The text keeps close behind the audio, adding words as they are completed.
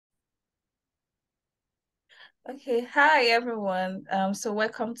Okay, hi everyone. So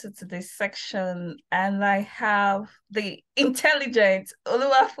welcome to today's section, and I have the intelligent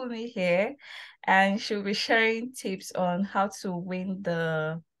Oluwafumi here, and she'll be sharing tips on how to win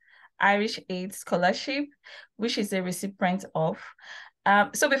the Irish Aid Scholarship, which is a recipient of.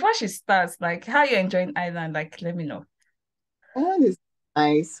 So before she starts, like, how you enjoying Ireland? Like, let me know. Ireland is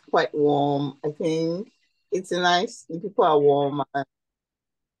nice, quite warm. I think it's nice. The people are warm. And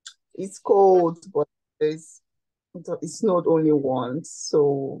it's cold, but it's it's not only once.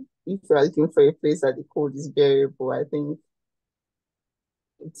 So if you are looking for a place that the cold is bearable, I think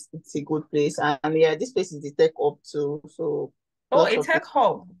it's a good place. And yeah, this place is the tech hub too. So Oh, lots a of things. tech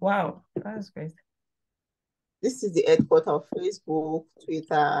hub. Wow, that's great. This is the headquarters of Facebook,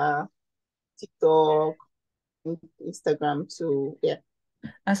 Twitter, TikTok, Instagram too. Yeah.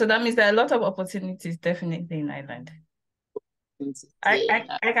 And so that means there are a lot of opportunities definitely in Ireland. Yeah.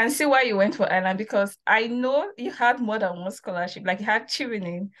 I can see why you went for Ireland because I know you had more than one scholarship. Like you had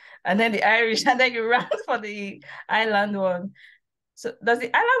Chevening and then the Irish, and then you ran for the Ireland one. So does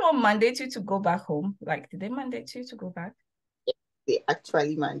the Ireland one mandate you to go back home? Like, did they mandate you to go back? They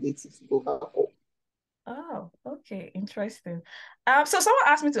actually mandated to go back home. Oh, okay, interesting. So someone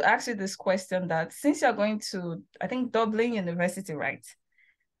asked me to ask you this question that since you're going to, I think Dublin University, right?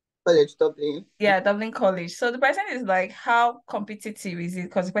 College Dublin. Yeah, Dublin College. So the person is like, how competitive is it?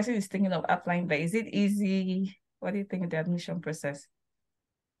 Because the person is thinking of applying there. Is it easy? What do you think of the admission process?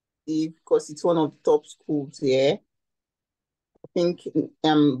 Because it's one of the top schools here. I think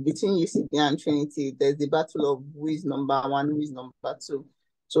between UCD and Trinity, there's the battle of who is number one, who is number two.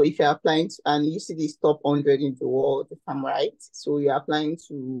 So if you're applying to, and UCD is top 100 in the world, if I'm right. So you're applying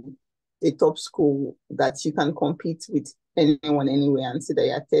to a top school that you can compete with anyone anywhere and say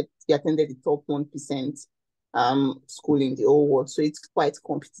that you attended the top 1% school in the whole world. So it's quite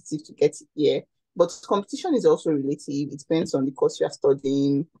competitive to get here. But competition is also relative. It depends on the course you are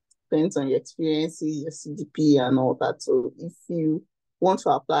studying, depends on your experiences, your CGP and all that. So if you want to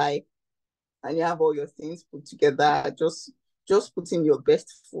apply and you have all your things put together, just put in your best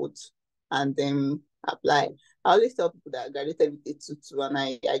foot and then apply. I always tell people that I graduated with a 2-2 and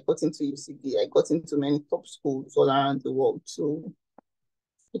I got into UCD. I got into many top schools all around the world. So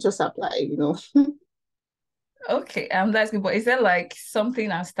you just apply. Okay, that's good. But is there like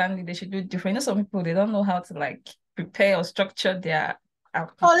something outstanding they should do different? You know, some people they don't know how to like prepare or structure their Always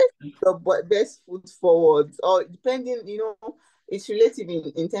application. put your best foot forward. Or depending, it's relative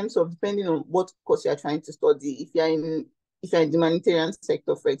in terms of depending on what course you are trying to study. If you're in the humanitarian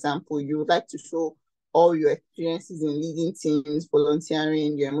sector, for example, you would like to show all your experiences in leading teams,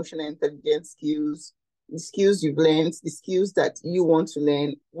 volunteering, your emotional intelligence skills, the skills you've learned, the skills that you want to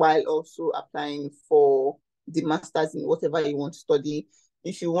learn while also applying for the masters in whatever you want to study.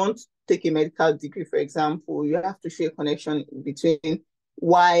 If you want to take a medical degree, for example, you have to show a connection between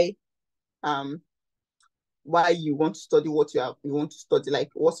why um why you want to study what you want to study,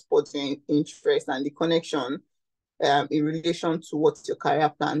 like what sports your interest and the connection in relation to what your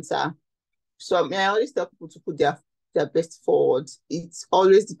career plans are. So I mean, I always tell people to put their best forward. It's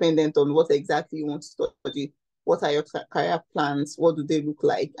always dependent on what exactly you want to study. What are your career plans? What do they look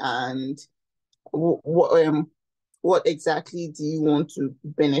like? And what exactly do you want to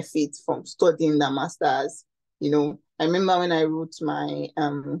benefit from studying the masters? I remember when I wrote my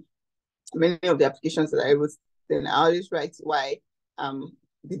many of the applications that I wrote, then I always write why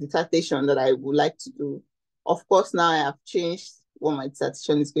the dissertation that I would like to do. Of course, now I have changed what my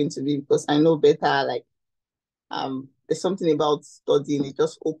dissertation is going to be because I know better. Like there's something about studying; it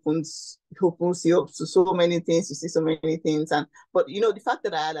opens you up to so many things. You see so many things, but the fact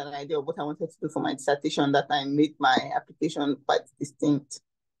that I had an idea of what I wanted to do for my dissertation, that I made my application quite distinct.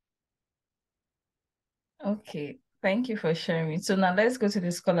 Okay, thank you for sharing. So now let's go to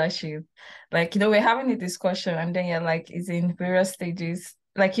the scholarship. Like, we're having a discussion and then you're like, it's in various stages.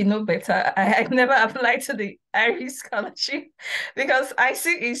 Like, you know better. I never applied to the Irish scholarship because I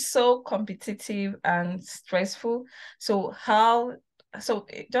see it's so competitive and stressful.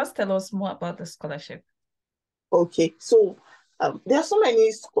 Just tell us more about the scholarship. Okay, so there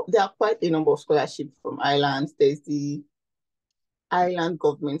are quite a number of scholarships from Ireland. There's the Ireland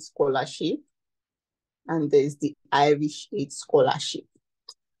Government Scholarship and there's the Irish Aid Scholarship.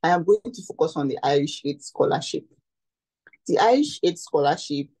 I am going to focus on the Irish Aid Scholarship. The Irish Aid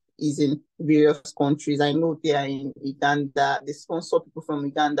Scholarship is in various countries. I know they are in Uganda. They sponsor people from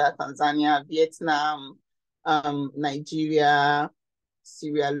Uganda, Tanzania, Vietnam, Nigeria,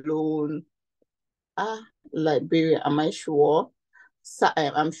 Sierra Leone, Liberia, am I sure?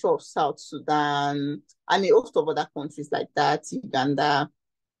 I'm sure of South Sudan and a host of other countries like that, Uganda,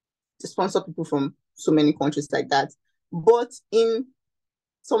 to sponsor people from so many countries like that. But in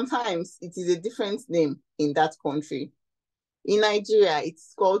sometimes it is a different name in that country. In Nigeria,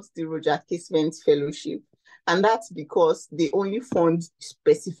 it's called the Roger Casement Fellowship. And that's because they only fund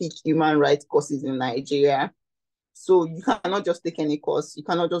specific human rights courses in Nigeria. So you cannot just take any course. You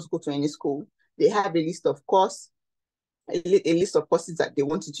cannot just go to any school. They have a list of courses that they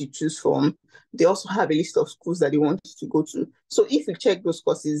want you to choose from. They also have a list of schools that they want you to go to. So if you check those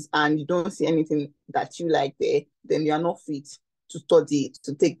courses and you don't see anything that you like there, then you are not fit to study,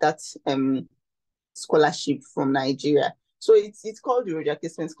 to take that scholarship from Nigeria. So it's called the Roger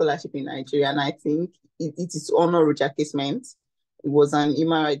Casement Scholarship in Nigeria, and I think it is honor Roger Casement. He was an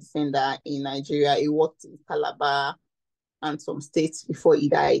human rights defender in Nigeria. He worked in Calabar and some states before he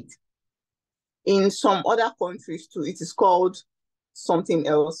died. In some other countries too, it is called something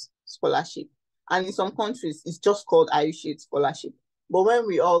else scholarship. And in some countries, it's just called Irish Aid Scholarship. But when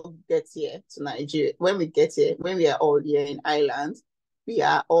we all get here to Nigeria, when we are all here in Ireland, we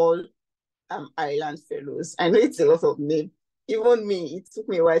are all Ireland Fellows. I know it's a lot of name. Even me, it took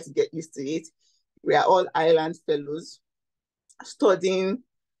me a while to get used to it. We are all Ireland Fellows studying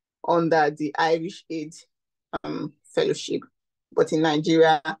under the Irish Aid Fellowship. But in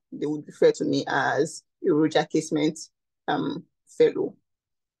Nigeria, they would refer to me as a Roger Casement Fellow.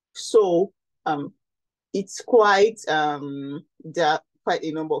 So it's quite, there are quite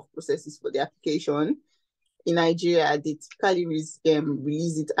a number of processes for the application. In Nigeria, they typically release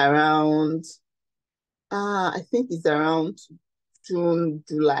it around, I think it's around June,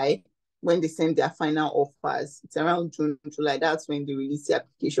 July, when they send their final offers. It's around June, July. That's when they release the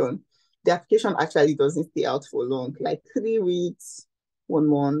application. The application actually doesn't stay out for long, like 3 weeks, 1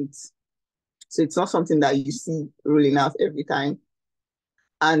 month. So it's not something that you see rolling out every time.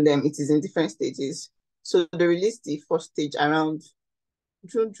 And it is in different stages. So they release the first stage around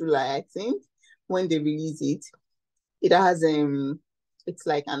June, July, I think, when they release it. It has it's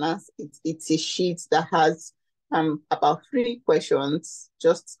like it's a sheet that has about 3 questions,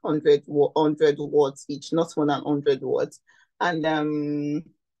 just 100 words each, not more than 100 words. And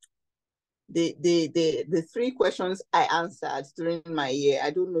the 3 questions I answered during my year, I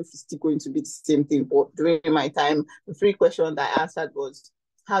don't know if it's still going to be the same thing, but during my time, the 3 questions I answered was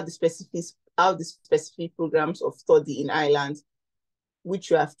how the specific programs of study in Ireland, which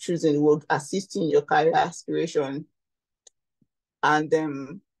you have chosen, will assist in your career aspiration. And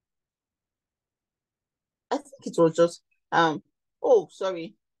I think it was just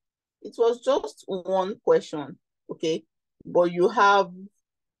it was just 1 question, okay, but you have,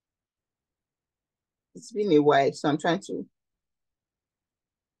 it's been a while, so I'm trying to,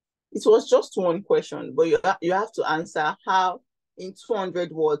 it was just 1 question, but you have to answer how in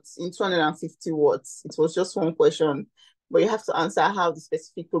 200 words, in 250 words. It was just 1 question, but you have to answer how the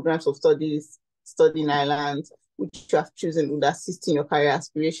specific programs of study in Ireland, which you have chosen, would assist in your career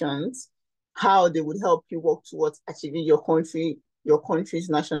aspirations, how they would help you work towards achieving your country's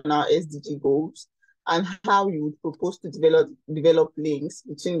national SDG goals, and how you would propose to develop links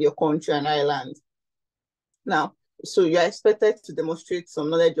between your country and Ireland. Now, so you are expected to demonstrate some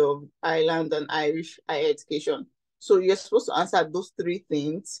knowledge of Ireland and Irish higher education. So you're supposed to answer those 3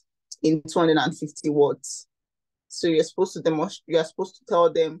 things in 250 words. So you're supposed to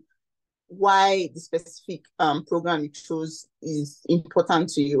tell them why the specific program you chose is important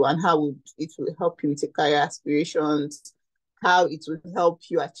to you, and how it will help you with your career aspirations, how it will help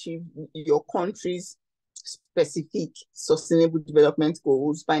you achieve your country's specific sustainable development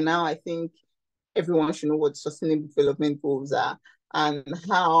goals. By now, I think everyone should know what sustainable development goals are, and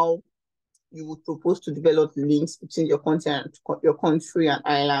how you would propose to develop links between your country and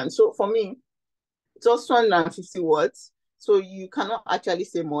Ireland. So for me, it's also 150 words. So you cannot actually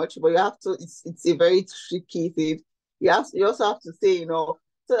say much, but you have to, it's a very tricky thing. You also have to say enough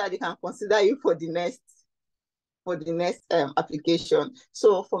so that they can consider you for the next application.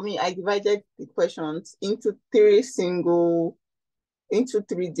 So for me, I divided the questions into 3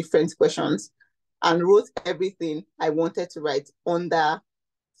 different questions, and wrote everything I wanted to write under.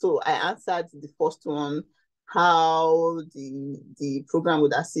 So I answered the first one, how the program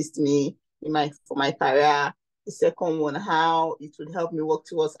would assist me for my career. The second one, how it would help me work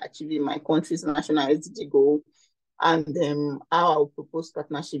towards achieving my country's national SDG goal, and how I would propose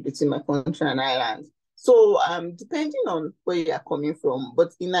partnership between my country and Ireland. So depending on where you are coming from,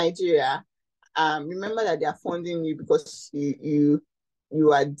 but in Nigeria, remember that they are funding you because you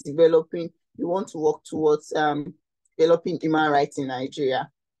are you want to work towards developing human rights in Nigeria.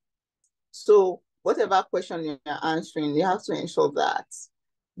 So whatever question you're answering, you have to ensure that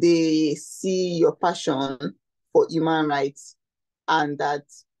they see your passion for human rights, and that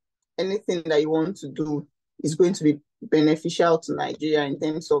anything that you want to do is going to be beneficial to Nigeria in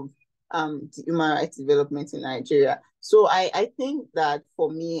terms of the human rights development in Nigeria. So I think that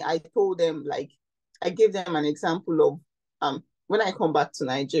for me, I told them, like, I gave them an example of when I come back to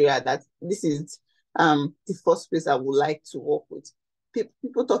Nigeria, that this is the first place I would like to work with.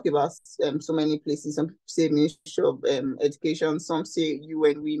 People talk about so many places. Some people say Ministry of Education, some say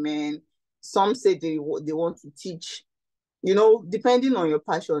UN Women, some say they want to teach. You know, depending on your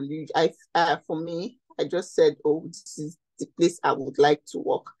passion. For me, I just said, oh, this is the place I would like to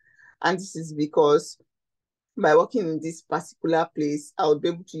work, and this is because by working in this particular place, I would be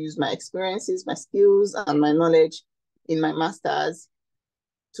able to use my experiences, my skills, and my knowledge in my masters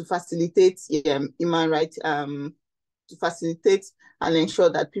to facilitate human rights, to facilitate and ensure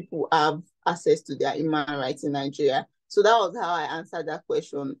that people have access to their human rights in Nigeria. So that was how I answered that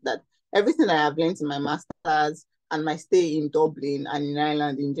question, that everything I have learned in my masters and my stay in Dublin and in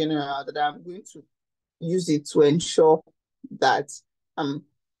Ireland in general, that I'm going to use it to ensure that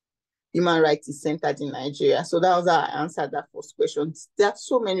human rights is centered in Nigeria. So that was how I answered that first question. There are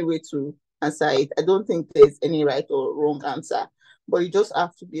so many ways to answer it. I don't think there's any right or wrong answer, but you just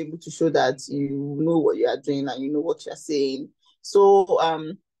have to be able to show that you know what you are doing and you know what you're saying. So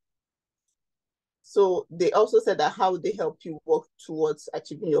they also said that how they help you work towards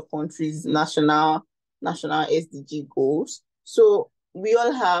achieving your country's national SDG goals. So we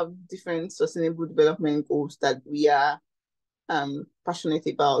all have different sustainable development goals that we are passionate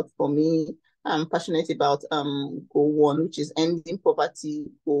about. For me, I'm passionate about goal 1, which is ending poverty,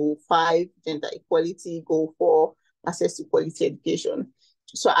 goal 5, gender equality, goal 4, access to quality education.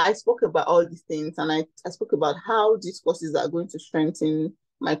 So I spoke about all these things, and I spoke about how these courses are going to strengthen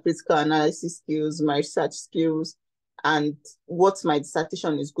my critical analysis skills, my research skills, and what my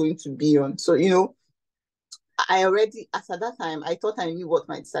dissertation is going to be on. So, you know, I already, as at that time, I thought I knew what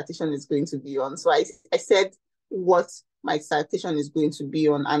my dissertation is going to be on. So I said what my dissertation is going to be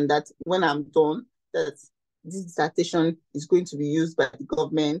on, and that when I'm done, that this dissertation is going to be used by the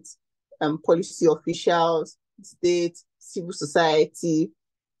government, policy officials, state, civil society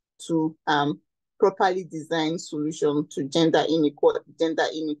to properly design solution to gender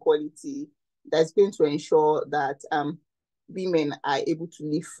inequality that's going to ensure that women are able to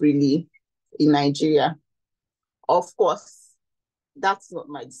live freely in Nigeria. Of course, that's not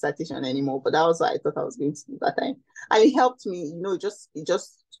my dissertation anymore, but that was what I thought I was going to do that time. And it helped me, you know, it just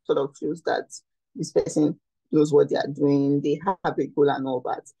sort of shows that this person knows what they are doing, they have a goal and all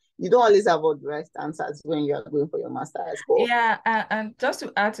that. You don't always have all the right answers when you are going for your master's, but Yeah, and just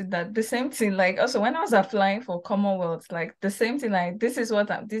to add to that, the same thing, like also when I was applying for Commonwealth, like the same thing, like this is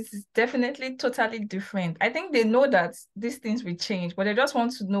definitely totally different. I think they know that these things will change, but they just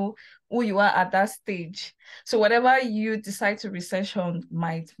want to know who you are at that stage. So whatever you decide to research on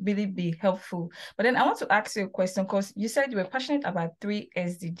might really be helpful. But then I want to ask you a question, because you said you were passionate about 3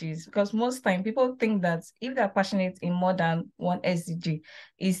 SDGs, because most time people think that if they're passionate in more than one SDG,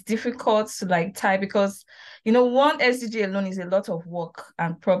 it's difficult to like tie, because you know, one SDG alone is a lot of work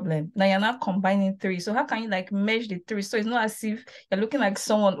and problem. Now you're not combining 3. So how can you like merge the 3? So it's not as if you're looking like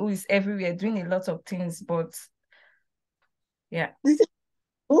someone who is everywhere doing a lot of things, but yeah.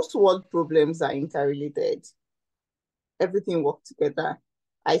 most world problems are interrelated. Everything works together.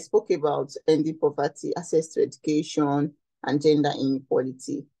 I spoke about ending poverty, access to education, and gender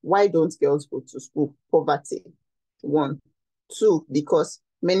inequality. Why don't girls go to school? Poverty, 1. 2, because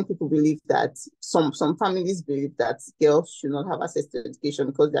many people believe that some families believe that girls should not have access to education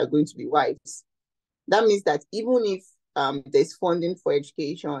because they are going to be wives. That means that even if there's funding for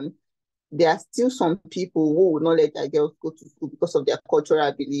education, there are still some people who will not let their girls go to school because of their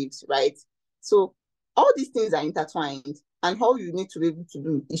cultural beliefs, right? So all these things are intertwined, and all you need to be able to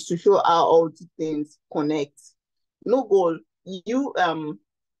do is to show how all these things connect. No goal. You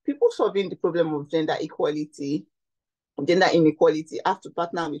People solving the problem of gender inequality have to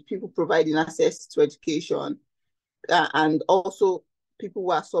partner with people providing access to education, and also people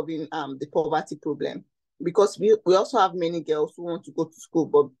who are solving the poverty problem. Because we also have many girls who want to go to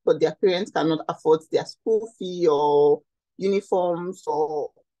school, but their parents cannot afford their school fee or uniforms or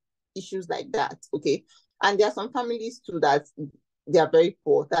issues like that. Okay. And there are some families too that they are very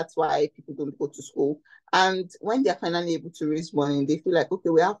poor. That's why people don't go to school. And when they're finally able to raise money, they feel like, okay,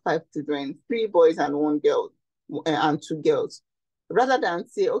 we have 5 children, 3 boys and 1 girl, and 2 girls. Rather than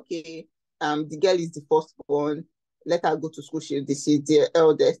say, okay, the girl is the firstborn, let her go to school, she's the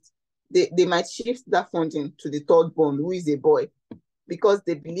eldest. They might shift that funding to the 3rd born, who is a boy, because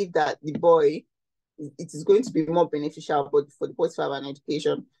they believe that the boy, it is going to be more beneficial for the boy to have an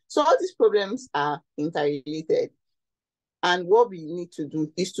education. So all these problems are interrelated. And what we need to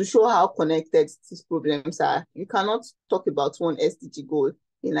do is to show how connected these problems are. You cannot talk about one SDG goal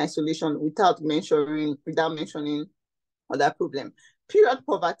in isolation without mentioning other problem. Period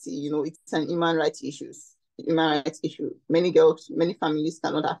poverty, it's an human rights issue. Human rights issue. Many girls, many families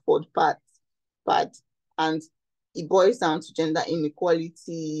cannot afford pads, and it boils down to gender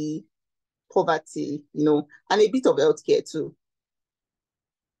inequality, poverty, and a bit of healthcare too.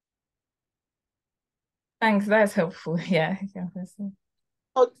 Thanks, that's helpful. Yeah.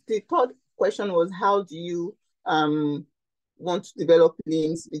 The third question was, how do you want to develop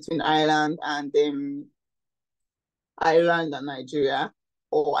links between Ireland and Nigeria,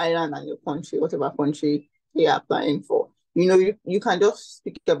 or Ireland and your country, whatever country you're applying for? You can just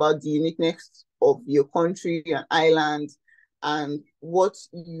speak about the uniqueness of your country and island and what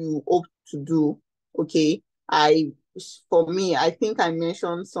you hope to do. Okay. For me, I think I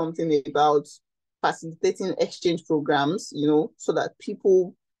mentioned something about facilitating exchange programs, so that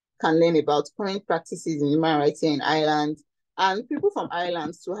people can learn about current practices in human rights here in Ireland, and people from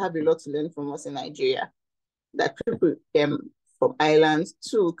Ireland to have a lot to learn from us in Nigeria, that people from Ireland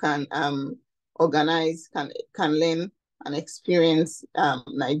too can organize, can learn and experience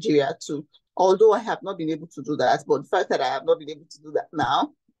Nigeria too. Although I have not been able to do that, but the fact that I have not been able to do that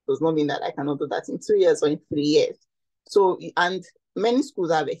now does not mean that I cannot do that in 2 years or in 3 years. So, and many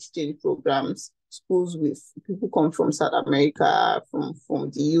schools have exchange programs, schools with people come from South America, from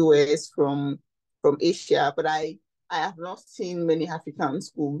the US, from Asia, but I have not seen many African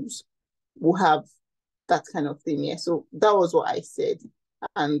schools who have that kind of thing. Yeah. So that was what I said.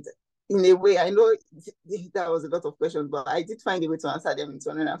 And in a way, I know that was a lot of questions, but I did find a way to answer them in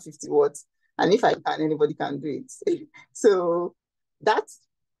 250 words. And if I can, anybody can do it. So that's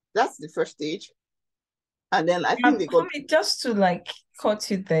the first stage. And then I think they got... Just to like cut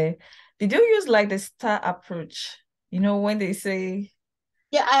you there, did you use like the STAR approach? When they say...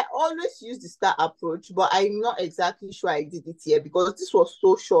 Yeah, I always use the STAR approach, but I'm not exactly sure I did it here because this was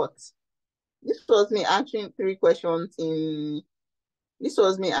so short. This was me answering three questions in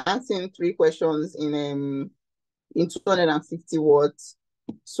 250 words.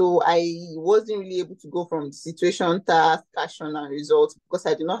 So I wasn't really able to go from the situation, task, action, and results because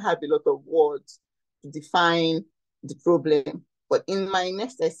I did not have a lot of words to define the problem. But in my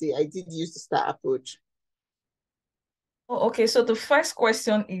next essay, I did use the STAR approach. Oh, okay. So the first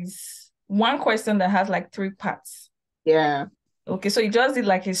question is one question that has like 3 parts. Yeah. Okay, so you just did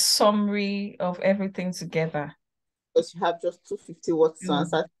like a summary of everything together. Because you have just 250 words to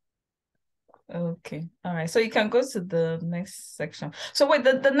answer. Okay, all right. So you can go to the next section. So wait,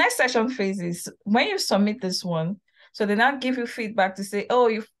 the next section phase is when you submit this one, so they now give you feedback to say, oh,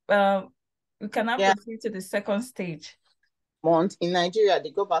 you can now proceed to the second stage. Month in Nigeria,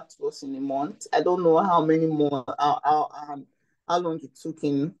 they go back to us in a month. I don't know how many more, how long it took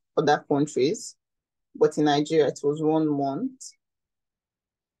in other countries, but in Nigeria it was 1 month.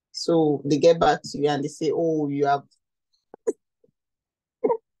 So they get back to you and they say, oh, you have...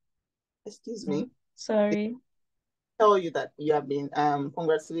 excuse me. Sorry. They tell you that you have been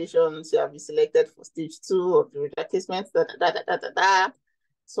congratulations, you have been selected for stage 2 of the Casement.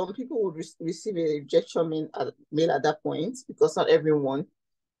 Some people would receive a rejection mail at that point because not everyone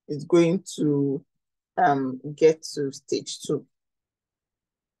is going to get to stage 2.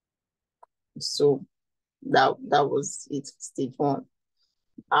 So that was it for stage 1.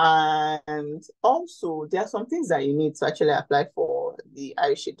 And also, there are some things that you need to actually apply for the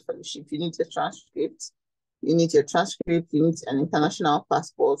Irish Aid Fellowship. You need a transcript. You need your transcript. You need an international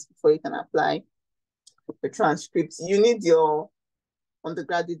passport before you can apply for the transcript. You need your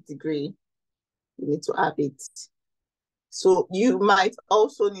undergraduate degree. You need to have it. So you might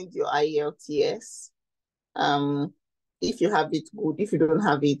also need your IELTS. If you have it, good. If you don't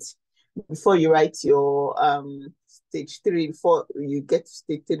have it, before you write your stage 3, before you get to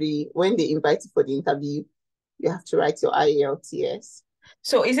stage 3, when they invite you for the interview, you have to write your IELTS.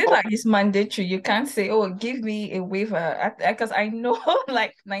 So is it like it's mandatory? You can't say, oh, give me a waiver, because I know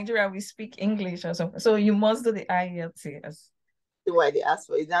like Nigeria, we speak English or something. So you must do the IELTS. Why they ask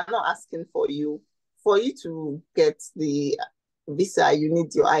for it. They're not asking for you. For you to get the visa, you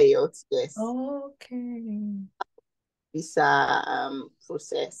need your IELTS. Okay. Visa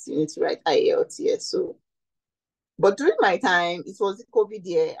process, you need to write IELTS. So, but during my time, it was the COVID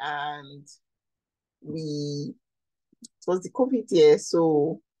year, and it was the COVID year,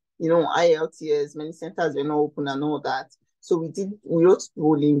 so IELTS, many centers were not open and all that. So we wrote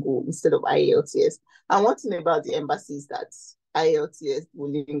Duolingo instead of IELTS. And one thing about the embassy is that IELTS,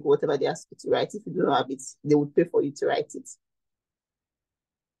 Duolingo, whatever they ask you to write, if you don't have it, they would pay for you to write it.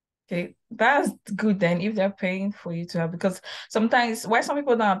 Okay, that's good then if they're paying for you to have, because sometimes why some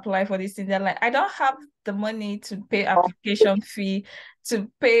people don't apply for this thing, they're like, I don't have the money to pay application fee to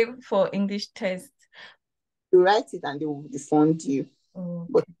pay for English test. You write it and they will refund you,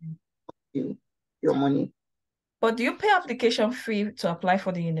 but Okay. you your money. But do you pay application fee to apply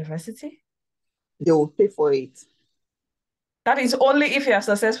for the university? They will pay for it. That is only if you are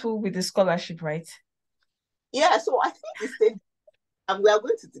successful with the scholarship, right? Yeah, so I think the stage, and we are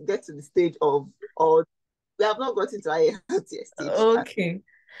going to get to the stage of, or we have not gotten to IELTS stage. And Okay.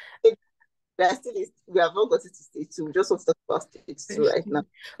 we have not gotten to stage two. We just want to talk about stage two Stage right now. two.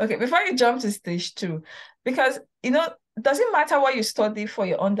 Okay, before you jump to stage two, because does it matter what you study for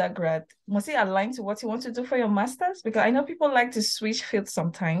your undergrad? Must it align to what you want to do for your master's? Because I know people like to switch fields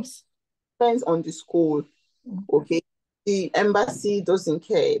sometimes. Depends on the school. Okay. Okay. The embassy doesn't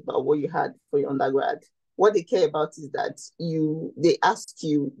care about what you had for your undergrad. What they care about is that they ask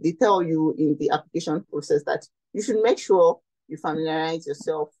you, they tell you in the application process that you should make sure you familiarize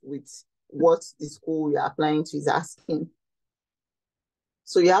yourself with what the school you're applying to is asking.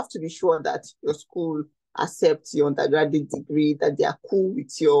 So you have to be sure that your school accepts your undergraduate degree, that they are cool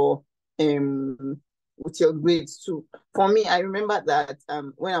with your grades too. For me, I remember that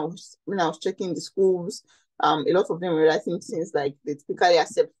when I was checking the schools, a lot of them were writing things like they typically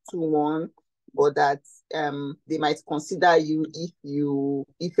accept 2-1, but that they might consider you if you're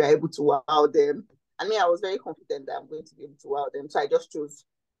able to wow them. I mean, I was very confident that I'm going to be able to wow them, so I just chose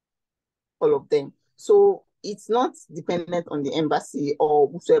all of them. So it's not dependent on the embassy or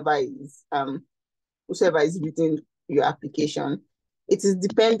whosoever is reading your application. It is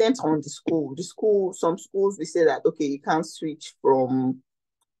dependent on the school. Some schools they say that okay, you can't switch from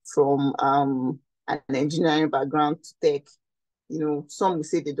an engineering background to tech. Some will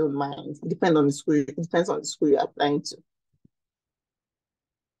say they don't mind. It depends on the school. It depends on the school you're applying to.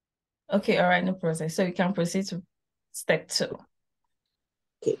 Okay, all right, no process. So you can proceed to step two.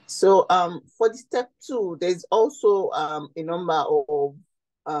 Okay, so for the step two, there's also um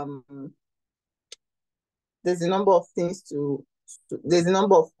there's a number of things there's a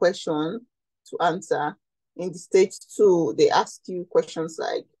number of questions to answer. In the stage two, they ask you questions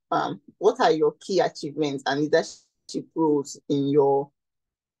like, what are your key achievements and leadership roles in your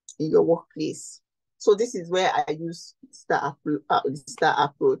workplace? So this is where I use the star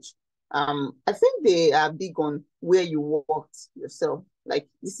approach. I think they are big on where you worked yourself. Like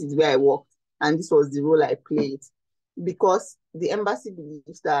this is where I worked, and this was the role I played, because the embassy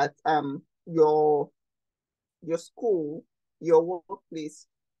believes that your school, your workplace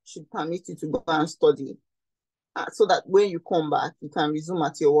should permit you to go and study, so that when you come back, you can resume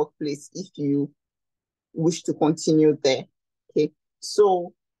at your workplace if you wish to continue there. Okay.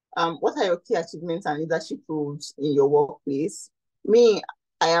 So, what are your key achievements and leadership roles in your workplace? Me,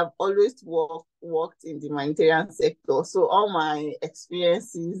 I have always worked in the humanitarian sector, so all my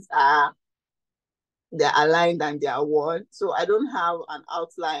experiences they're aligned and they're one. So I don't have an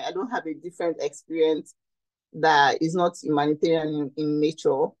outline. I don't have a different experience that is not humanitarian in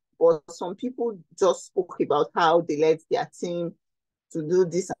nature. But some people just spoke about how they led their team to do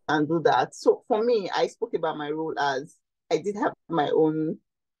this and do that. So for me, I spoke about my role as I did have my own,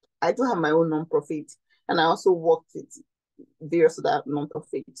 I do have my own non-profit, and I also worked with various other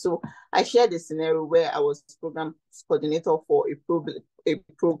non-profits. So I shared a scenario where I was program coordinator for a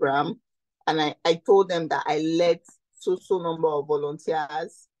program, and I told them that I led so number of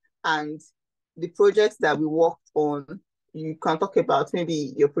volunteers, and the projects that we worked on, you can talk about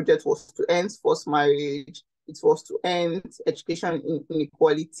maybe your project was to end forced marriage, it was to end education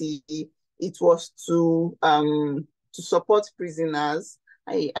inequality, it was to support prisoners.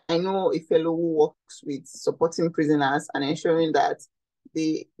 I know a fellow who works with supporting prisoners and ensuring that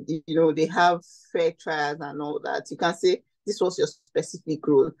they have fair trials and all that. You can say this was your specific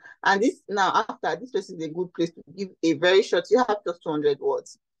role. And this now after this is a good place to give a very short, you have just 200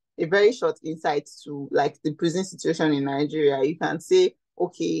 words, a very short insight to like the prison situation in Nigeria. You can say,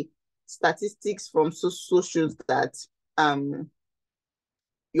 okay, statistics from shows that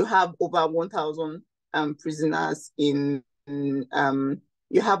you have over 1,000 prisoners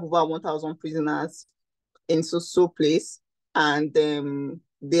you have over 1,000 prisoners in so place, and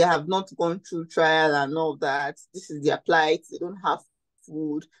they have not gone through trial and all that. This is their plight. They don't have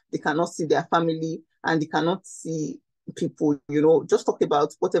food. They cannot see their family, and they cannot see people. Just talk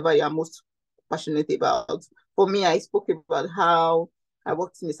about whatever you are most passionate about. For me, I spoke about how I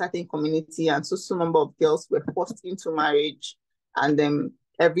worked in a certain community, and so number of girls were forced into marriage, and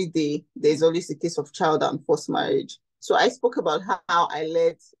every day there's always a case of child and forced marriage. So I spoke about how I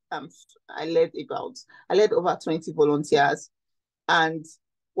led over 20 volunteers, and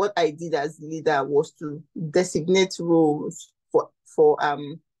what I did as leader was to designate roles for I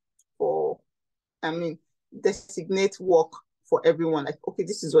mean designate work for everyone. Like, okay,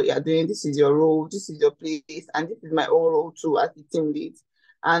 this is what you're doing, this is your role, this is your place, and this is my own role too as the team lead.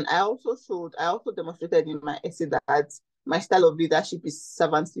 And I also demonstrated in my essay that my style of leadership is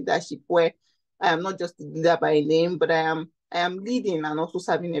servant leadership, where I am not just the leader by name, but I am leading and also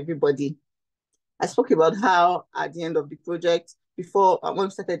serving everybody. I spoke about how at the end of the project, before when we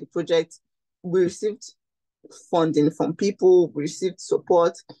started the project, we received funding from people, we received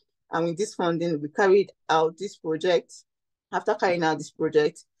support, and with this funding, we carried out this project. After carrying out this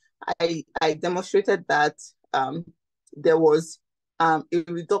project, I demonstrated that there was a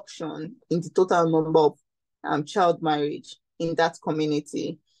reduction in the total number of child marriage in that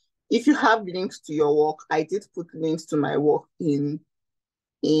community. If you have links to your work, I did put links to my work in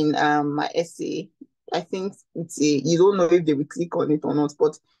my essay. I think you don't know if they will click on it or not,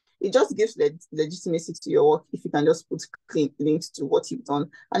 but it just gives legitimacy to your work if you can just put links to what you've done.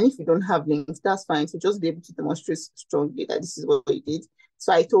 And if you don't have links, that's fine. So just be able to demonstrate strongly that this is what you did.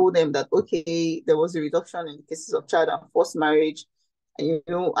 So I told them that, okay, there was a reduction in the cases of child and forced marriage,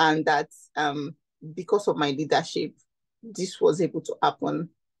 and that because of my leadership, this was able to happen.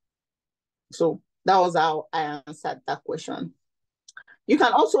 So that was how I answered that question. You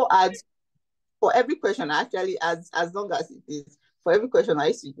can also add for every question, actually, as long as it is, for every question, I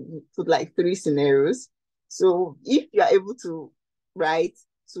used to put like 3 scenarios. So if you are able to write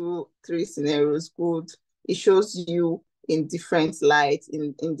 3 scenarios, good. It shows you in different lights,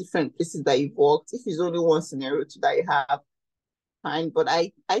 in different places that you've worked. If it's only 1 scenario that you have, fine. But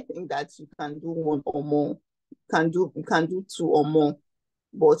I think that you can do one or more. You can do 2 or more.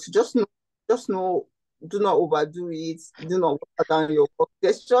 But just know, do not overdo it. Do not water down your work.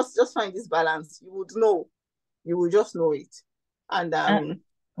 Just find this balance. You would know. You will just know it. And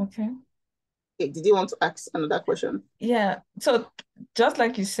Okay. okay, did you want to ask another question? Yeah. So just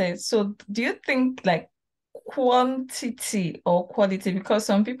like you said, so do you think like quantity or quality? Because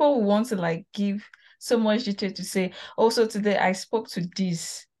some people want to like give so much detail to say, also today I spoke to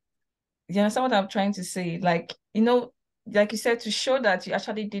this. You understand what I'm trying to say? Like, like you said, to show that you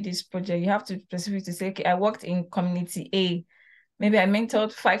actually did this project, you have to specifically say, okay, I worked in community A. Maybe I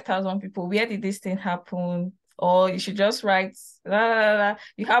mentored 5,000 people. Where did this thing happen? Or you should just write, la, la, la, la.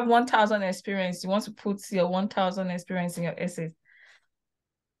 You have 1,000 experience. You want to put your 1,000 experience in your essay.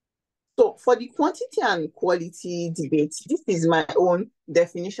 So for the quantity and quality debate, this is my own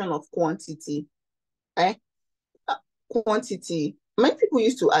definition of quantity. Eh? Quantity. Many people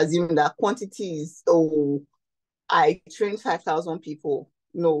used to assume that quantity is, oh, I trained 5,000 people.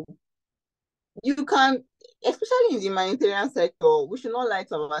 No, you can, especially in the humanitarian sector, we should not lie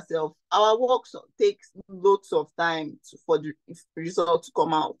to ourselves. Our work takes loads of time for the result to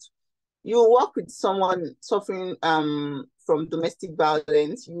come out. You work with someone suffering from domestic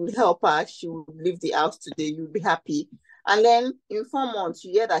violence, you will help her, she will leave the house today, you'll be happy. And then in 4 months,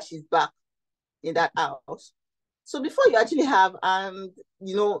 you hear that she's back in that house. So before you actually have, and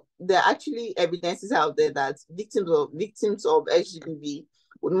there are actually evidences out there that victims of HGBV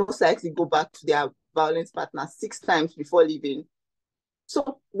would most likely go back to their violent partner 6 times before leaving.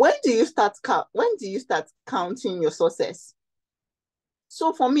 So when do you start counting your success?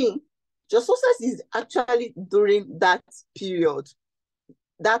 So for me, your success is actually during that period,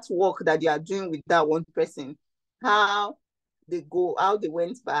 that work that you are doing with that one person, how how they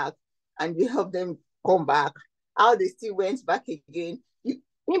went back, and you help them come back, how they still went back again.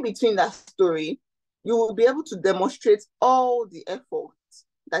 In between that story, you will be able to demonstrate all the efforts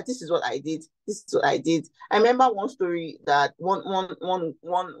that this is what I did. This is what I did. I remember one story that one work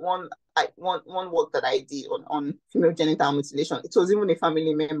that I did on female genital mutilation. It was even a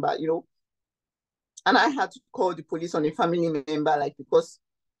family member, and I had to call the police on a family member, like, because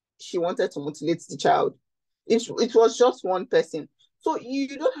she wanted to mutilate the child. It was just one person. So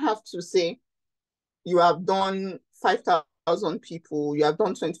you don't have to say you have done 5,000 people, you have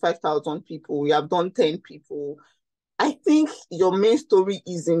done 25,000 people, you have done 10 people. I think your main story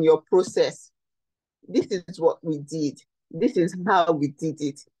is in your process. This is what we did. This is how we did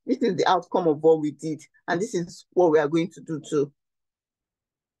it. This is the outcome of what we did. And this is what we are going to do too.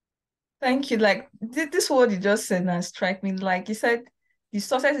 Thank you. Like this word you just said now strike me. Like you said, the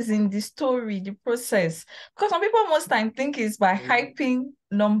success is in the story, the process. Because some people most time think it's by hyping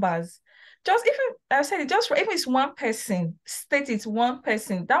numbers. Just if you, I said it, just if it's one person, state it's one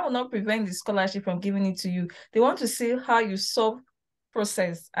person, that will not prevent the scholarship from giving it to you. They want to see how you solve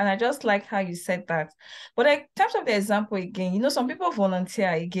process. And I just like how you said that. But like, in terms of the example again, some people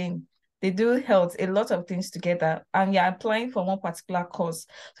volunteer again. they do health, a lot of things together, and you're applying for one particular course.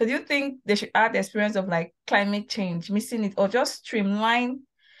 So do you think they should add the experience of like climate change, missing it, or just streamline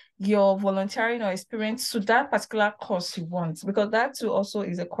your volunteering or experience to that particular course you want? Because that too also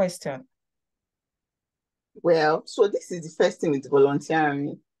is a question. Well, so this is the first thing with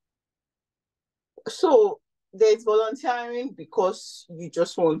volunteering. So there's volunteering because you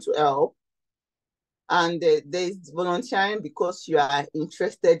just want to help, and there's volunteering because you are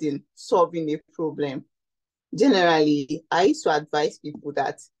interested in solving a problem. Generally, I used to advise people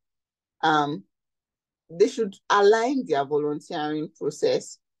that um, they should align their volunteering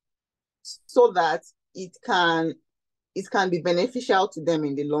process so that it can it can be beneficial to them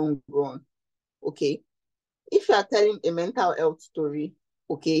in the long run. Okay. If you are telling a mental health story,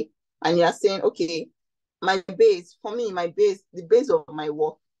 okay, and you are saying, okay, the base of my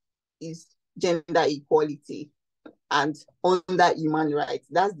work is gender equality and under human rights.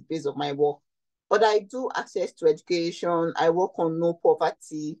 That's the base of my work. But I do access to education. I work on no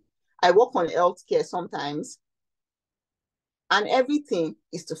poverty. I work on healthcare sometimes. And everything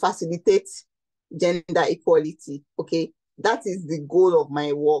is to facilitate gender equality. Okay. That is the goal of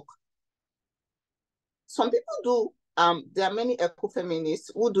my work. Some people do, there are many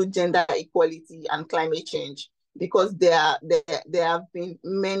ecofeminists who do gender equality and climate change because there have been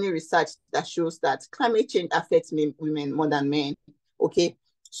many research that shows that climate change affects women more than men. Okay.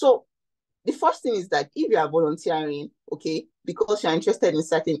 So the first thing is that if you are volunteering, okay, because you're interested in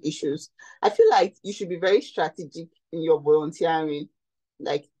certain issues, I feel like you should be very strategic in your volunteering.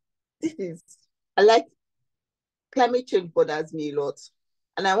 Like, I like climate change bothers me a lot,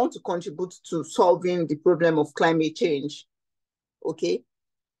 and I want to contribute to solving the problem of climate change. Okay,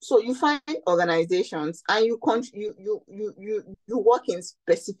 so you find organizations and you work in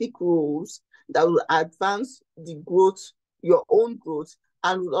specific roles that will advance the growth, your own growth,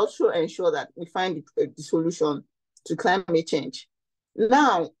 and will also ensure that we find the solution to climate change.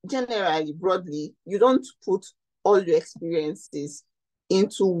 Now, generally, broadly, you don't put all your experiences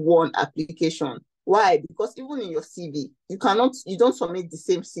into one application. Why? Because even in your CV, you don't submit the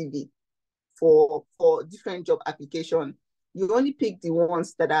same CV for different job application. You only pick the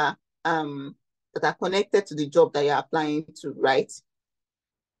ones that are connected to the job that you're applying to, right?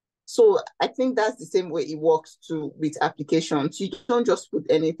 So I think that's the same way it works too with applications. You don't just put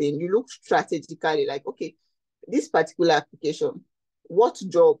anything. You look strategically like, okay, this particular application, what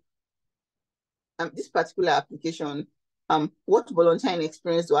job, this particular application, what volunteering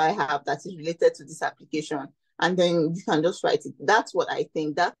experience do I have that is related to this application? And then you can just write it. That's what I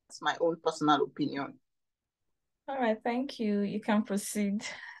think. That's my own personal opinion. All right, thank you. You can proceed.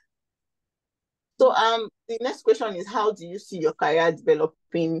 So the next question is, how do you see your career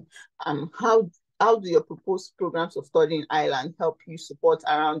developing? How do your proposed programs of study in Ireland help you support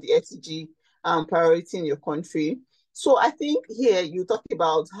around the SDG priority in your country? So I think here you talk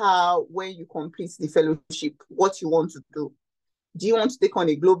about how when you complete the fellowship, what you want to do. Do you want to take on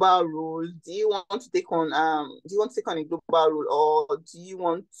a global role? Do you want to take on a global role, or do you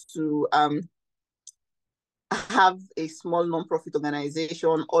want to have a small non-profit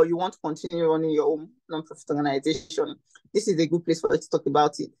organization, or you want to continue running your own non-profit organization? This is a good place for us to talk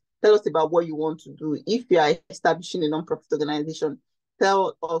about it. Tell us about what you want to do. If you are establishing a non-profit organization,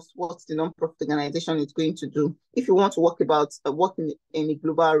 tell us what the non-profit organization is going to do. If you want to work in a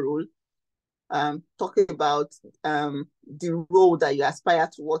global role, talk about the role that you aspire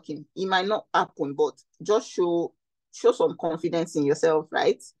to work in. It might not happen, but just show some confidence in yourself,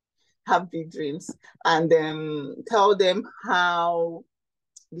 right? Have big dreams, and tell them how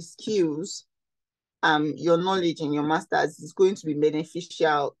the skills, your knowledge and your masters is going to be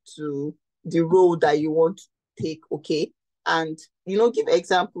beneficial to the role that you want to take, okay? And, give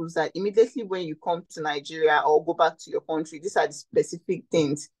examples that immediately when you come to Nigeria or go back to your country, these are the specific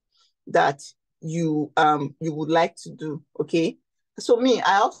things that you would like to do, okay? So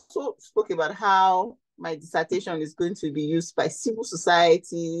I also spoke about how my dissertation is going to be used by civil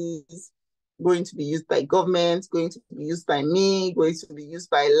societies, going to be used by governments, going to be used by me, going to be used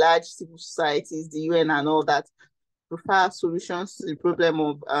by large civil societies, the UN and all that, provide solutions to the problem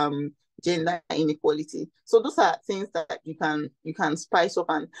of gender inequality. So those are things that you can spice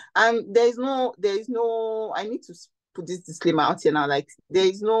up, and there is no I need to put this disclaimer out here now, like there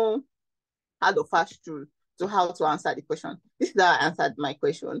is no hard or fast rule to how to answer the question. This is how I answered my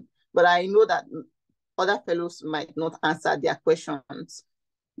question, but I know that other fellows might not answer their questions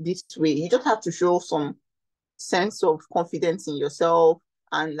this way. You just have to show some sense of confidence in yourself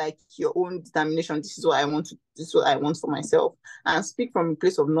and like your own determination. This is what I want to, this is what I want for myself. And speak from a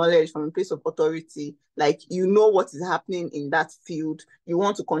place of knowledge, from a place of authority. Like you know what is happening in that field. You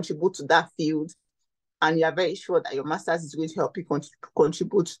want to contribute to that field, and you are very sure that your master's is going to help you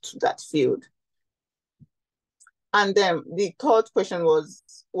contribute to that field. And then the third question was,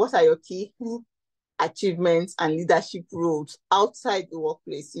 what are your key achievements and leadership roles outside the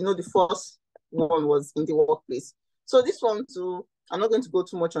workplace? You know, the first one was in the workplace. So this one too, I'm not going to go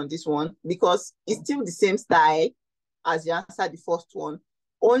too much on this one because it's still the same style as you answered the first one.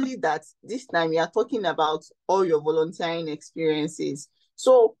 Only that this time we are talking about all your volunteering experiences.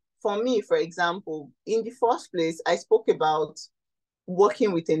 So for me, for example, in the first place, I spoke about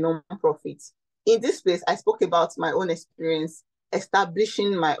working with a non-profit. In this place, I spoke about my own experience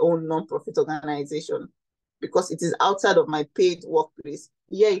establishing my own non-profit organization because it is outside of my paid workplace.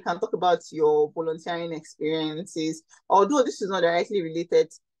 Yeah, you can talk about your volunteering experiences, although this is not directly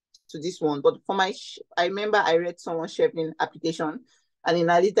related to this one. But for my, I remember I read someone's Chevening application, and in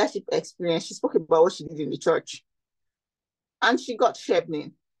her leadership experience, she spoke about what she did in the church, and she got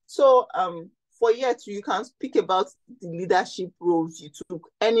Chevening. So for year two, you can speak about the leadership roles you took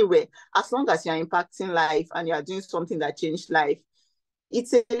anywhere, as long as you're impacting life and you're doing something that changed life.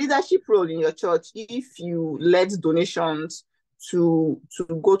 It's a leadership role in your church if you led donations to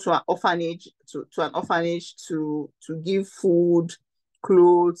go to an orphanage, to give food,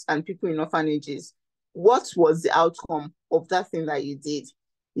 clothes, and people in orphanages. What was the outcome of that thing that you did?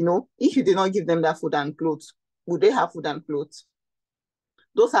 You know, if you did not give them that food and clothes, would they have food and clothes?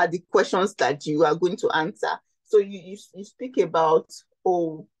 Those are the questions that you are going to answer. So you speak about,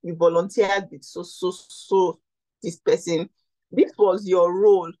 oh, you volunteered with so this person. This was your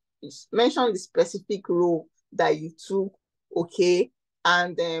role. You mentioned the specific role that you took, okay?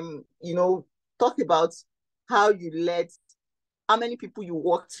 And you know, talk about how you led, how many people you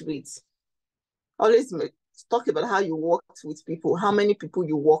worked with. Always talk about how you worked with people, how many people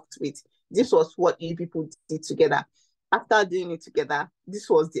you worked with. This was what you people did together. After doing it together, this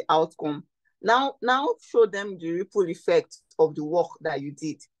was the outcome. Now show them the ripple effect of the work that you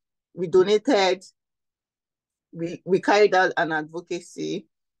did. We donated, we carried out an advocacy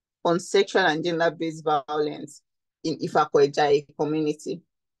on sexual and gender-based violence in Ifakojai community.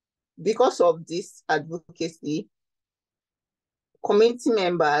 Because of this advocacy, community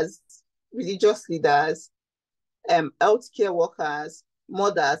members, religious leaders, healthcare workers,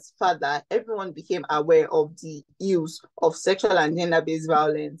 mothers, fathers, everyone became aware of the use of sexual and gender-based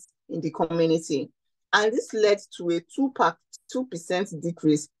violence in the community. And this led to a 2%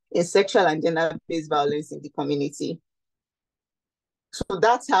 decrease in sexual and gender-based violence in the community. So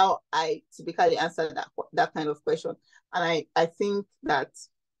that's how I typically answer that kind of question. And I think that,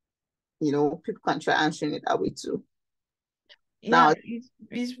 you know, people can try answering it that way too. Yeah, Now,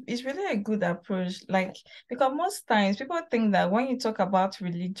 it's really a good approach. Like, because most times people think that when you talk about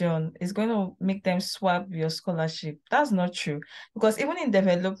religion, it's going to make them swap your scholarship. That's not true. Because even in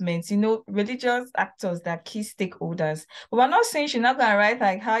development, you know, religious actors, they're key stakeholders. But we're not saying you're not going to write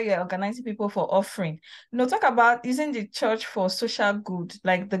like how you're organizing people for offering. You know, talk about using the church for social good,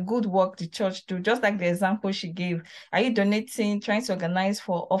 like the good work the church do, just like the example she gave. Are you donating, trying to organize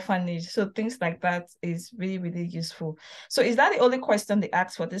for orphanage? So things like that is really, really useful. So is that the only question they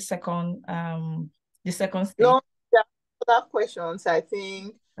asked for the second stage? no, there are other questions. I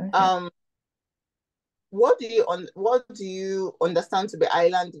think, Okay. um, what do you understand to be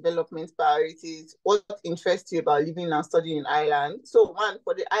island development priorities? What interests you about living and studying in Ireland? So one,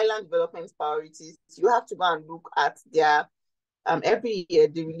 for the island development priorities, you have to go and look at their every year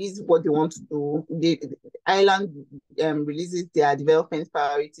they release what they want to do. The Ireland releases their development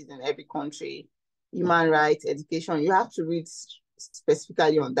priorities in every country, human rights, education. You have to read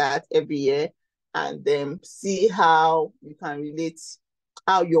specifically on that every year and see how you can relate,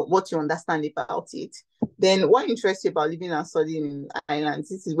 what you understand about it. Then what interests you about living and studying in Ireland?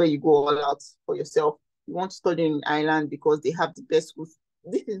 This is where you go all out for yourself. You want to study in Ireland because they have the best schools.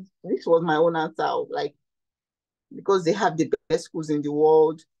 This was my own answer. Like, because they have the best schools in the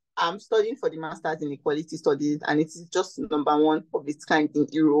world. I'm studying for the master's in equality studies, and it is just number one of its kind in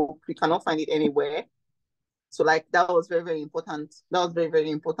Europe. You cannot find it anywhere. So like that was very, very important. That was very, very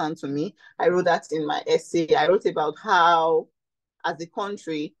important to me. I wrote that in my essay. I wrote about how, as a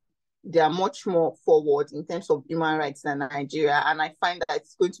country, they are much more forward in terms of human rights than Nigeria. And I find that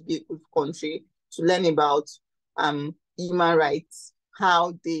it's going to be a good country to learn about human rights,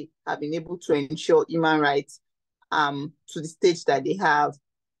 how they have been able to ensure human rights to the stage that they have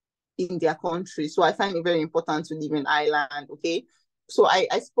in their country. So I find it very important to live in Ireland, okay? So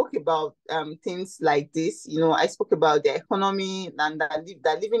I spoke about things like this. I spoke about the economy, and that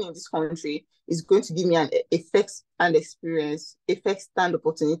living in this country is going to give me an a first-hand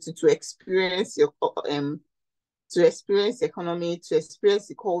opportunity to experience the economy, to experience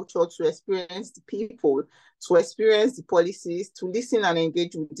the culture, to experience the people, to experience the policies, to listen and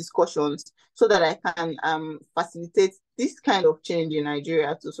engage with discussions so that I can facilitate this kind of change in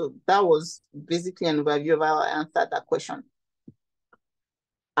Nigeria too. So that was basically an overview of how I answered that question.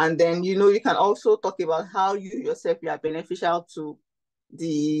 And then, you can also talk about how you yourself you are beneficial to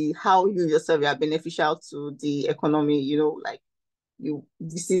the economy, like you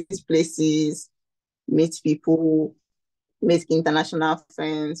visit places, meet people, make international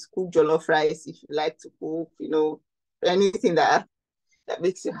friends, cook jollof rice if you like to cook, anything that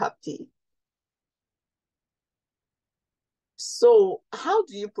makes you happy. So how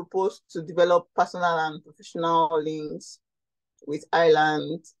do you propose to develop personal and professional links with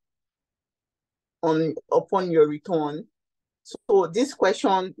Ireland upon your return? So this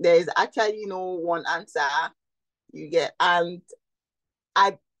question, there is actually no one answer you get. And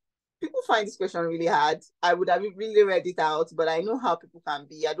I people find this question really hard. I would have really read it out, but I know how people can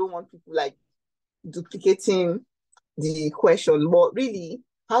be. I don't want people like duplicating the question, but really,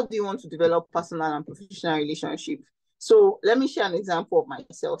 how do you want to develop personal and professional relationship? So let me share an example of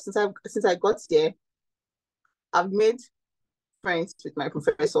myself. Since I got here, I've made friends with my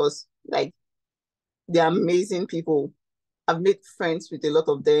professors. Like, they're amazing people. I've made friends with a lot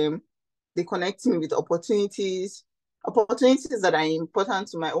of them. They connect me with opportunities that are important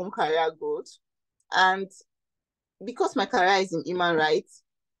to my own career growth. And because my career is in human rights,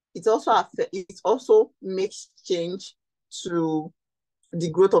 it also makes change to the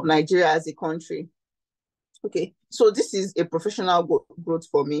growth of Nigeria as a country. Okay, so this is a professional growth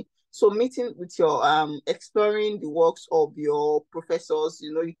for me. So meeting with exploring the works of your professors,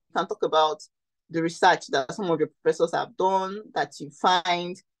 you can talk about the research that some of your professors have done that you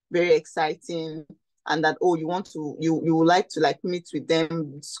find very exciting, and that you would like to like meet with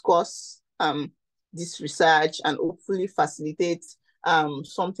them, discuss this research, and hopefully facilitate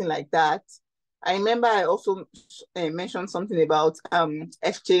something like that. I remember I also mentioned something about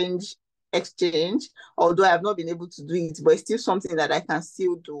exchange, although I have not been able to do it, but it's still something that I can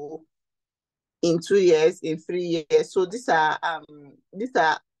still do in 2 years, in 3 years. So these are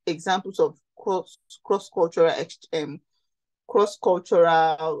examples of cross-cultural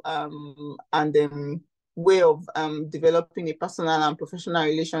and way of developing a personal and professional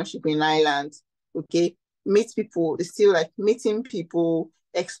relationship in Ireland. Okay, meet people. It's still like meeting people,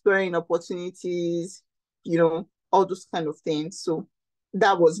 exploring opportunities, all those kind of things. So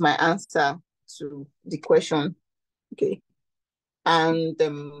that was my answer to the question. Okay, and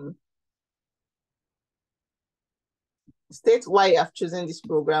state why you have chosen this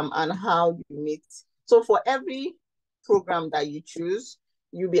program and how you meet. So for every program that you choose,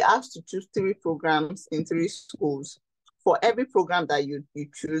 you'll be asked to choose 3 programs in 3 schools. For every program that you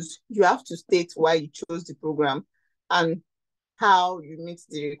choose, you have to state why you chose the program and how you meet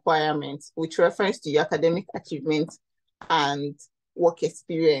the requirements with reference to your academic achievement and work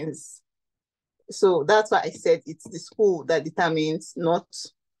experience. So that's why I said it's the school that determines, not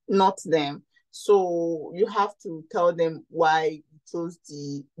them. So you have to tell them why you chose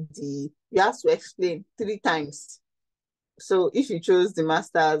you have to explain 3 times. So if you chose the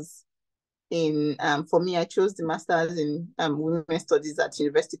masters for me, I chose the masters in women's studies at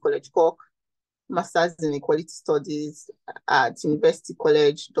University College Cork, masters in equality studies at University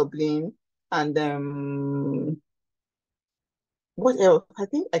College Dublin, and what else? I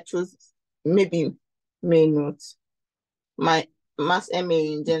think I chose maybe Maynooth, my Mass MA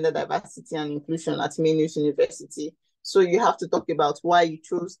in Gender Diversity and Inclusion at Maynooth University. So you have to talk about why you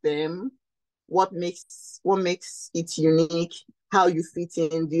chose them, what makes it unique, how you fit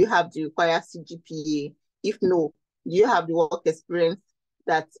in, do you have the required CGPA? If no, do you have the work experience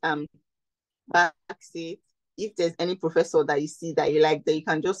that backs it? If there's any professor that you see that you like, that you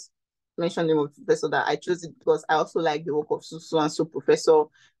can just mention the name of the professor that I chose it because I also like the work of so and so professor.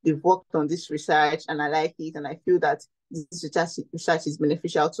 They've worked on this research and I like it, and I feel that this research is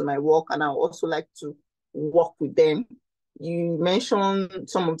beneficial to my work, and I would also like to work with them. You mentioned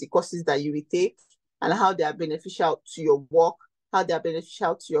some of the courses that you will take and how they are beneficial to your work, how they are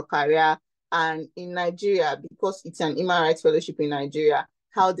beneficial to your career, and in Nigeria, because it's an human rights fellowship in Nigeria,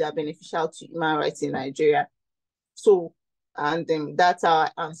 how they are beneficial to human rights in Nigeria. So, and that's how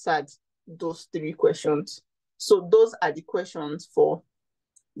I answered those 3 questions. So those are the questions for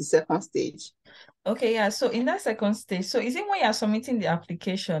the second stage. Okay, yeah. So in that second stage, so is it when you're submitting the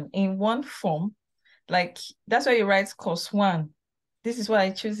application in one form, like that's where you write course 1, This is why I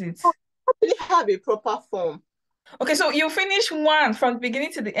choose it. They have a proper form. Okay, so you finish one from the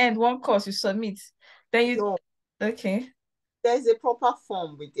beginning to the end, one course you submit. Then you No, okay. there's a proper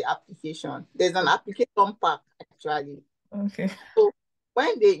form with the application. There's an application pack actually. Okay. So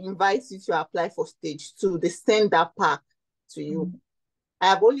when they invite you to apply for stage two, they send that pack to you. Mm, I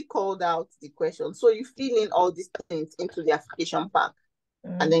have only called out the question. So you fill in all these things into the application pack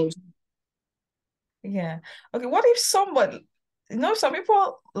and then you yeah. Okay, what if somebody, some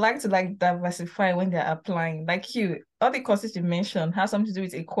people like to like diversify when they're applying. Like you, all the courses you mentioned have something to do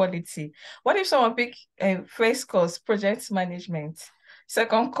with equality. What if someone pick a first course, project management,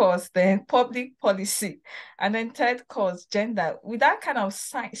 second course, then public policy, and then third course, gender? With that kind of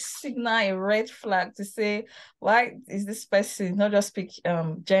signal a red flag to say, why is this person not just pick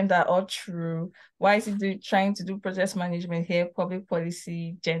gender or true? Why is he trying to do project management here, public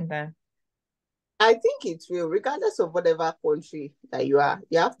policy, gender? I think it will, regardless of whatever country that you are,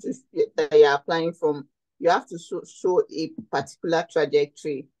 you have to that you're applying from, you have to show a particular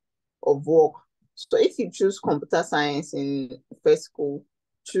trajectory of work. So if you choose computer science in first school,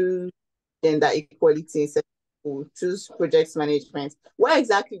 choose gender equality in second school, choose project management. What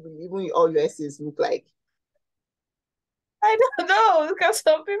exactly will even all your essays look like? I don't know because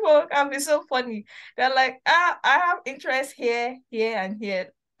some people can be so funny. They're like, I have interest here, here, and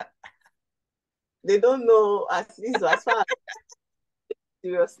here. They don't know, at least as far as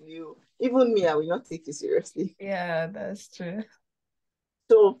seriously. Even me, I will not take you seriously. Yeah, that's true.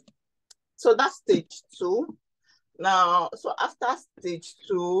 So that's stage two. Now, so after stage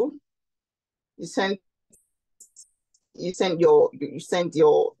two, you send you send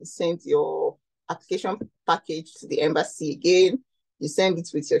your application package to the embassy again. You send it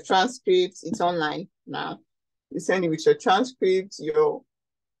with your transcript. It's online now. You send it with your transcript, your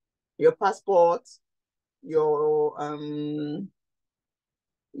passport, your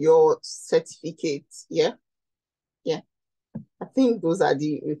your certificate. Yeah, yeah. I think those are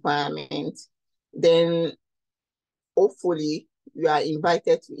the requirements. Then hopefully you are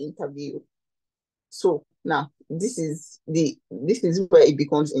invited to interview. So now this is where it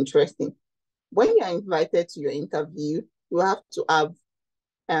becomes interesting. When you are invited to your interview,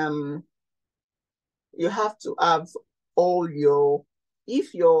 um you have to have all your,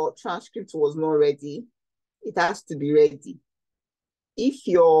 if your transcript was not ready, it has to be ready. If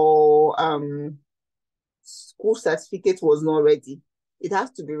your school certificate was not ready, it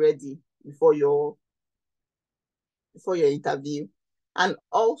has to be ready before your interview. And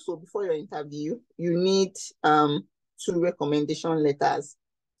also before your interview, you need two recommendation letters.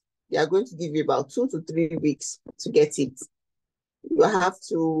 They are going to give you about 2 to 3 weeks to get it. You have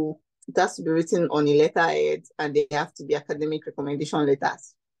to, it has to be written on a letterhead and they have to be academic recommendation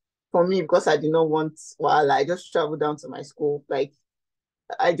letters. For me, because I did not want, while I just traveled down to my school, like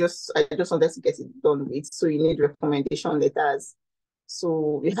I just wanted to get it done with. So you need recommendation letters.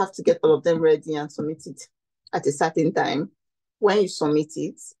 So you have to get all of them ready and submit it at a certain time. When you submit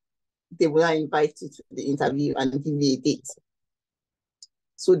it, they will invite you to the interview and give you a date.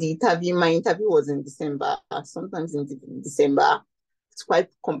 So my interview was in December, sometimes in December. It's quite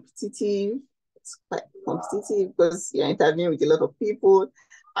competitive. It's quite competitive because you're interviewing with a lot of people.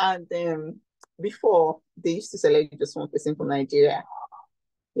 And before, they used to select just one person from Nigeria.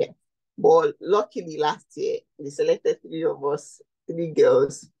 Yeah. But luckily last year, they selected three of us, three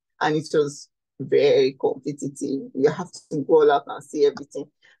girls, and it was very competitive. You have to go all out and see everything.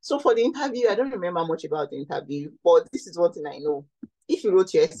 So for the interview, I don't remember much about the interview, but this is one thing I know. If you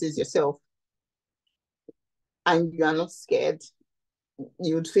wrote your essays yourself and you are not scared,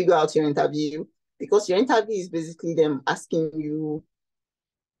 you would figure out your interview, because your interview is basically them asking you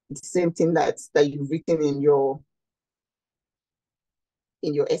the same thing that you've written in your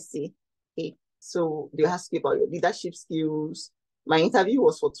essay. Okay. So they ask you about your leadership skills. My interview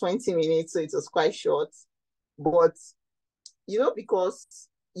was for 20 minutes, so it was quite short. But because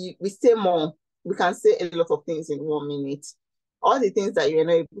we say more, we can say a lot of things in 1 minute. All the things that you're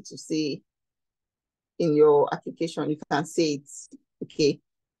not able to say in your application, you can say it. Okay.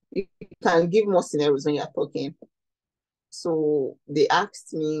 You can give more scenarios when you're talking. So they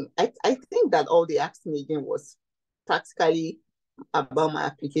asked me, I think that all they asked me again was practically about my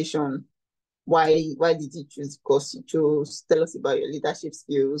application. Why did you choose the course you chose? Tell us about your leadership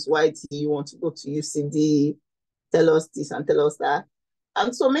skills. Why do you want to go to UCD? Tell us this and tell us that.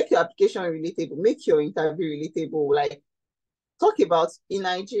 And so make your application relatable, make your interview relatable. Like, talk about, in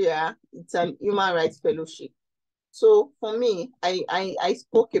Nigeria, it's an human rights fellowship. So for me, I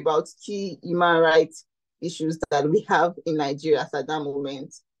spoke about key human rights issues that we have in Nigeria at that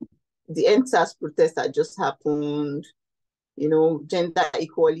moment. The NSAS protest that just happened, gender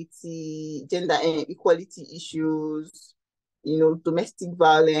equality issues, domestic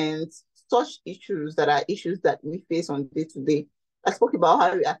violence, such issues that are issues that we face on day to day. I spoke about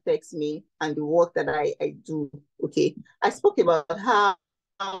how it affects me and the work that I do. Okay. I spoke about how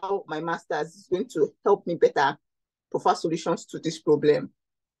my master's is going to help me better provide solutions to this problem.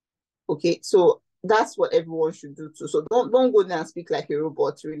 Okay. So that's what everyone should do too. So don't go there and speak like a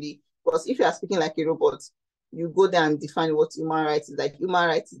robot, really. Because if you are speaking like a robot, you go there and define what human rights is. Like human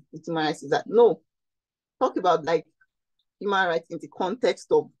rights is that. No, talk about like human rights in the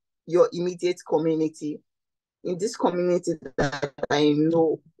context of your immediate community. In this community that I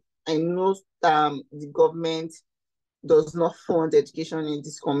know the government does not fund education in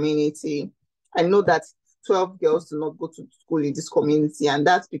this community. I know that 12 girls do not go to school in this community, and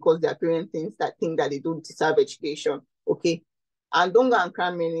that's because their parents think that they don't deserve education. Okay. And don't go and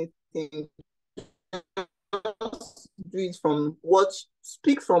cram anything. Do it from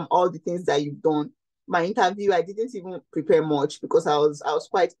speak from all the things that you've done. My interview, I didn't even prepare much because I was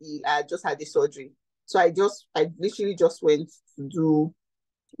quite ill. I just had a surgery. So I literally just went to do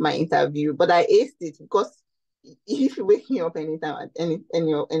my interview, but I aced it because if you wake me up anytime at any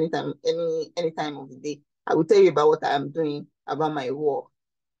time of the day, I will tell you about what I am doing, about my work.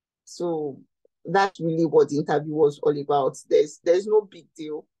 So that's really what the interview was all about. There's no big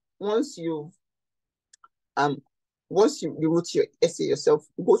deal. Once you um you wrote your essay yourself,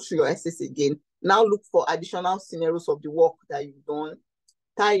 go through your essays again. Now look for additional scenarios of the work that you've done.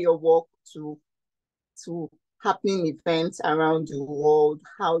 Tie your work to happening events around the world,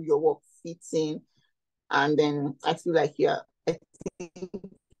 how your work fits in, and then I feel like I think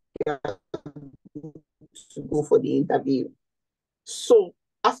you're to go for the interview. So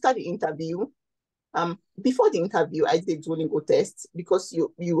after the interview, before the interview, I did a Duolingo test because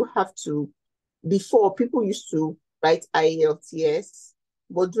you have to. Before, people used to write IELTS,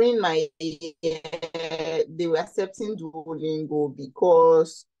 but during my year, they were accepting Duolingo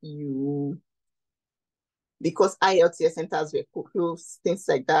because IELTS centers were closed, things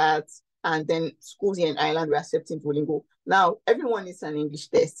like that. And then schools here in Ireland were accepting Duolingo. Now, everyone needs an English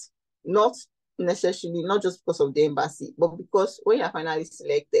test, not necessarily, not just because of the embassy, but because when you're finally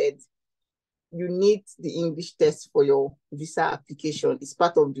selected, you need the English test for your visa application. It's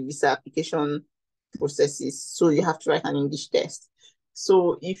part of the visa application processes. So you have to write an English test.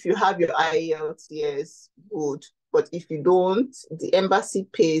 So if you have your IELTS, good. But if you don't, the embassy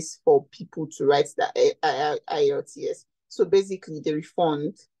pays for people to write the IELTS. So basically, they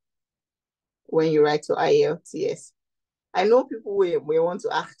refund when you write your IELTS. I know people will want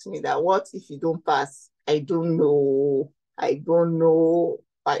to ask me that, what if you don't pass? I don't know. I don't know.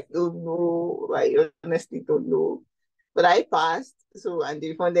 I don't know. I honestly don't know. But I passed, so and they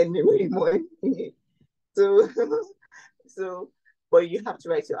refunded me way more. So so but you have to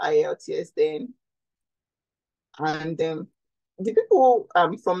write your IELTS then. And the people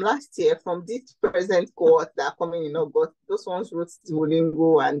from last year, from this present cohort that are coming in August, those ones wrote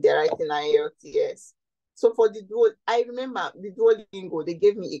Duolingo and they're writing IELTS. So for the I remember the Duolingo, they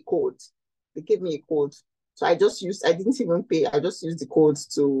gave me a code. They gave me a code. So I didn't even pay, I just used the code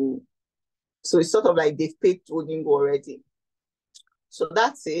so it's sort of like they've paid Duolingo already. So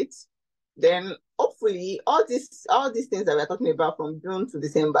that's it. Then hopefully all these things that we're talking about from June to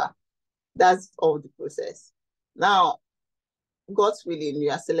December, that's all the process. Now, God's willing,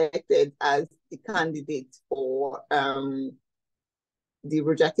 you are selected as the candidate for the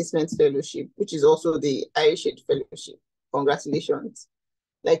Roger Casement Fellowship, which is also the Irish Aid Fellowship. Congratulations.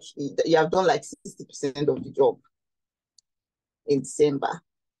 Like you have done like 60% of the job in December.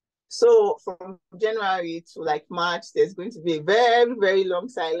 So from January to like March, there's going to be a very, very long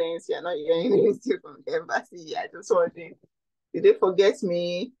silence. You're not hearing anything from the embassy. I just wondering, did they forget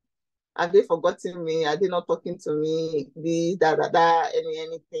me? Have they forgotten me? Are they not talking to me? This,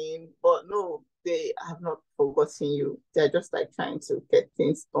 anything. But no, they have not forgotten you. They're just like trying to get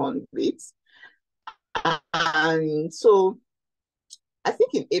things done with. And so I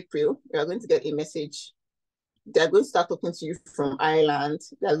think in April, you're going to get a message. They're going to start talking to you from Ireland.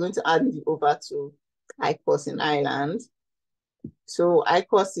 They're going to add you over to ICOS in Ireland. So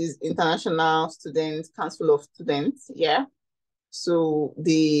ICOS is International Student Council of Students, yeah. So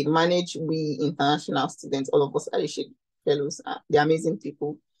they manage we international students, all of us Irish fellows, they're amazing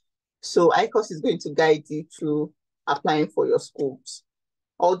people. So ICOS is going to guide you through applying for your schools.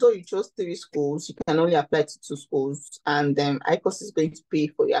 Although you chose 3 schools, you can only apply to 2 schools, and then ICOS is going to pay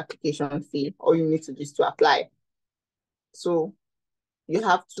for your application fee. All you need to do is to apply. So you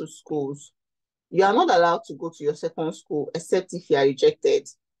have 2 schools. You are not allowed to go to your second school except if you are rejected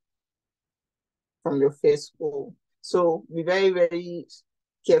from your first school. So be very, very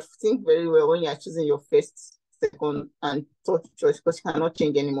careful. Think very well when you are choosing your first, second, and third choice because you cannot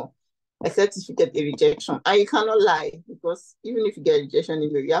change anymore. Except if you get a rejection. And you cannot lie because even if you get a rejection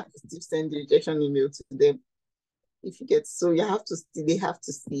email, you have to still send the rejection email to them. If you get so you have to still they have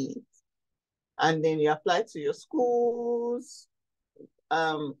to see it. And then you apply to your schools.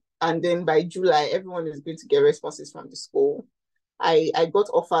 And then by July, everyone is going to get responses from the school. I got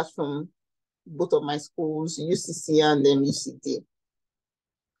offers from both of my schools, UCC and then UCD.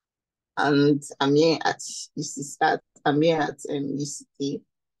 And I'm here at UCC, I'm here at UCD.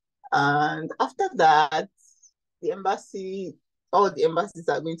 And after that, the embassy, all the embassies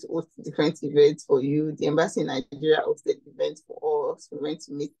are going to host different events for you. The embassy in Nigeria hosted events for us. We went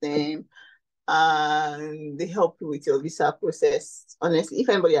to meet them and they help you with your visa process. Honestly, if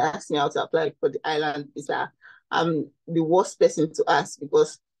anybody asks me how to apply for the island visa, I'm the worst person to ask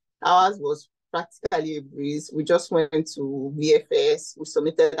because ours was practically a breeze. We just went to VFS, we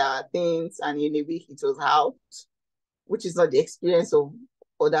submitted our things, and in a week it was out, which is not the experience of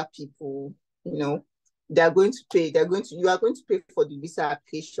other people, you know. They're going to pay, you are going to pay for the visa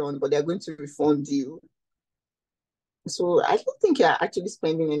application, but they're going to refund you. So I don't think you're actually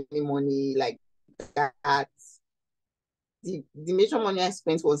spending any money like that. The major money I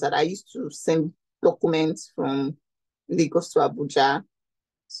spent was that I used to send documents from Lagos to Abuja.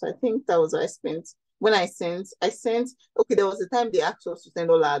 So I think that was what I spent. When okay, there was a time they asked us to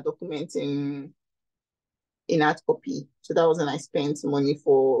send all our documents in hard copy. So that was when I spent money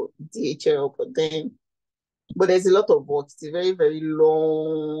for DHL, but there's a lot of work. It's a very, very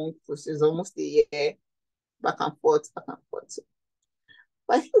long process, almost a year, back and forth, back and forth.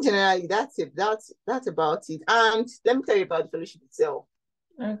 But I think generally that's it. That's about it. And let me tell you about the fellowship itself.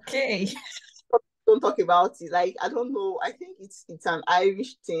 Okay. Don't talk about it. Like I don't know. I think it's an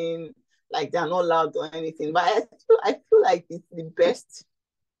Irish thing. Like they're not allowed or anything. But I feel like it's the best.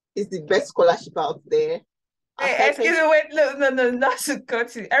 It's the best scholarship out there. Our Hey, excuse stipend. me, wait, no, no, no, not to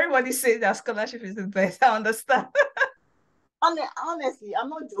cut you. Everybody says that scholarship is the best. I understand. Honestly, I'm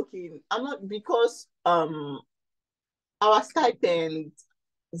not joking. I'm not because our stipend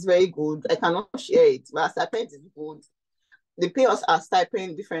is very good. I cannot share it, but our stipend is good. They pay us our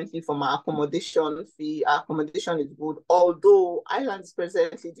stipend differently from our accommodation fee. Our accommodation is good, although Ireland is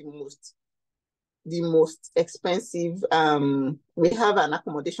presently the most expensive. We have an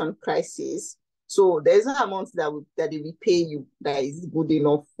accommodation crisis, so there's an amount that they will pay you that is good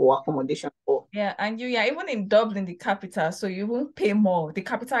enough for accommodation for. Yeah, and yeah, even in Dublin, the capital, so you won't pay more. The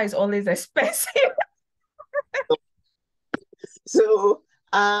capital is always expensive. So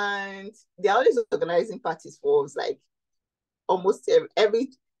and they're always organizing parties for us, like almost every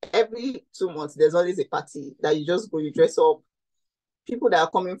 2 months. There's always a party that you just go, you dress up. People that are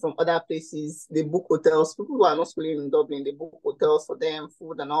coming from other places, they book hotels. People who are not schooling in Dublin, they book hotels for them,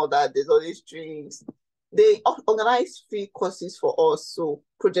 food and all that. There's always drinks. They organize free courses for us. So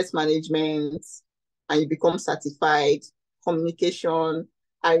project management, and you become certified, communication,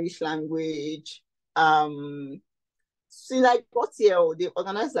 Irish language. See, like what year they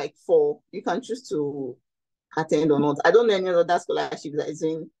organize like four. You can choose to attend or not. I don't know any other scholarship that is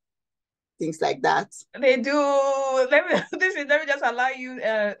doing things like that. They do. Let me just allow you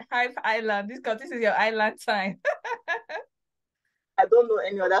Hive Island. This is your island time. I don't know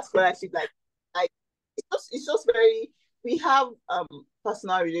any other scholarship like it's just very we have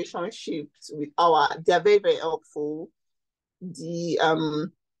personal relationships with our they're very, very helpful. The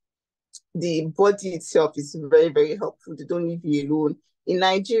body itself is very, very helpful. They don't leave you alone. In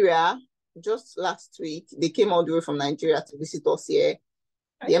Nigeria, just last week, they came all the way from Nigeria to visit us here.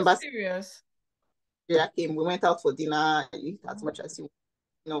 Are The you embassy serious? came, we went out for dinner, as much as you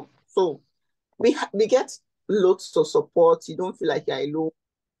know. So we get lots of support. You don't feel like you're alone.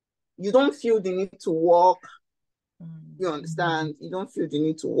 You don't feel the need to walk. You understand? You don't feel the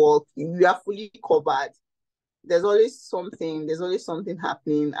need to walk. You are fully covered. There's always something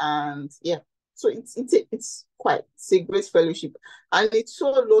happening, and yeah. So it's a great fellowship, and it's so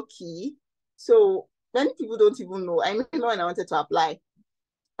low key. So many people don't even know. I remember when I wanted to apply,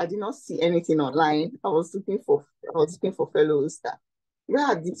 I did not see anything online. I was looking for fellows that where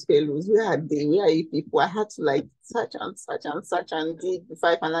are these fellows? Where are they? Where are you people? I had to like search and search and search and dig before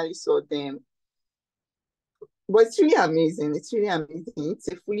I finally saw them. But it's really amazing. It's really amazing. It's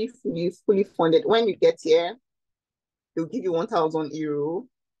a fully funded. When you get here, they'll give you €1,000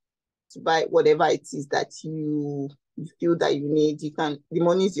 to buy whatever it is that you feel that you need. The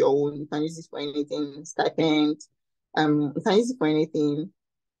money is your own. You can use it for anything, stipend. You can use it for anything,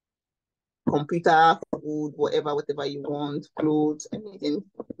 computer, food, whatever you want, clothes, anything.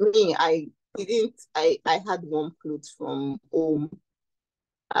 Me, didn't. I had warm clothes from home.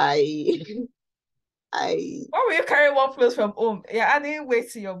 I I Why will you carry one clothes from home? You're adding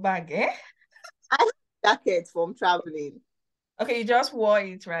weight to your bag, eh? I had jacket from traveling. Okay, you just wore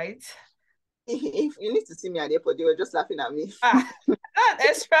it, right? If you need to see me at the airport, they were just laughing at me. Ah, that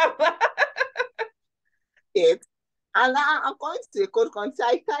extra bag. It. And I'm going to a cold country.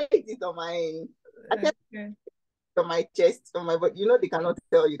 I tied it on my I tied Okay. it on my chest, on my body. They cannot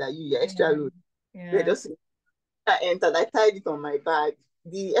tell you that you're extra Yeah, load. They're yeah. just I entered, I tied it on my bag.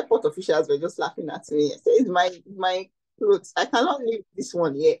 The airport officials were just laughing at me. I said, it's my clothes. I cannot leave this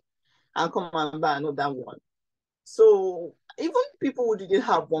one here and come and buy another one. So even people who didn't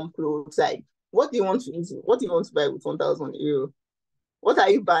have warm clothes, like what do you want to use? What do you want to buy with 1,000 euro? What are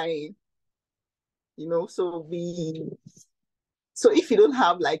you buying? So if you don't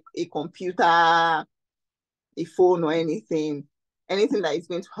have like a computer, a phone or anything that is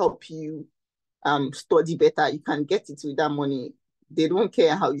going to help you study better, you can get it with that money. They don't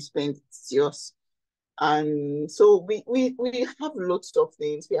care how you spend it, it's yours. And so we have lots of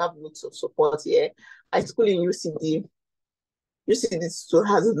things. We have lots of support here. I school in UCD. UCD so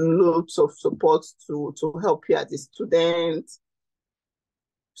has lots of support to help you as a student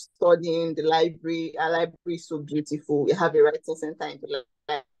studying. The library. Our library is so beautiful. We have a writing center in the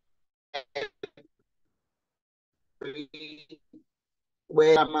library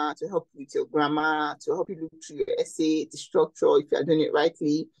where grammar to help you with your grammar, to help you look through your essay, the structure, if you're doing it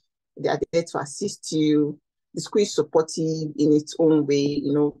rightly. They are there to assist you. The school is supportive in its own way.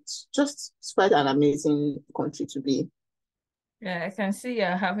 It's quite an amazing country to be. Yeah, I can see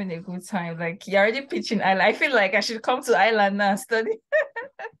you're having a good time. Like you're already pitching Ireland. I feel like I should come to Ireland now and study.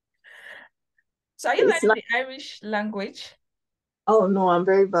 So are you It's learning not. the Irish language? Oh no, I'm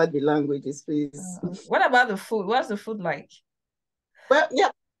very bad with languages, please. Okay. What about the food? What's the food like? Well, yeah,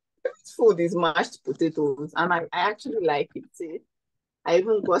 favorite food is mashed potatoes, and I actually like it. See, I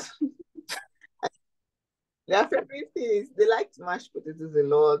even got their favorite things. They like mashed potatoes a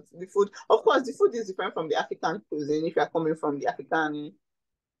lot. The food, of course, the food is different from the African cuisine if you're coming from the African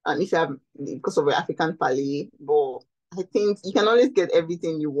and if you have because of the African palate. But I think you can always get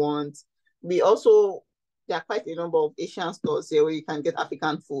everything you want. We also there are quite a number of Asian stores here where you can get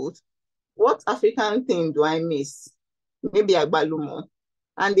African food. What African thing do I miss? Maybe agbalumo.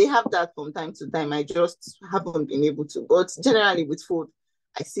 And they have that from time to time. I just haven't been able to. But generally with food,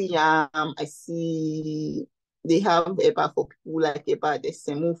 I see yam, I see they have eba for people like eba, there's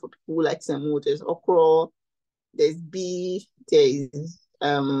semu for people who like semu, there's okra, there's beef, there's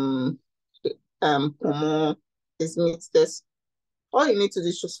pomo, there's meat, there's all you need to do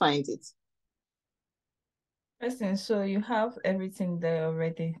is just find it. Listen, so you have everything there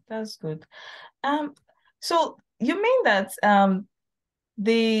already. That's good. Um, so you mean that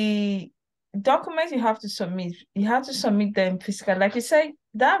the documents you have to submit them physical. Like you said,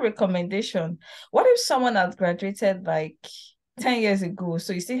 that recommendation. What if someone has graduated like 10 years ago?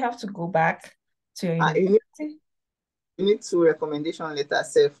 So you still have to go back to your Uh, you need, university? you need two recommendation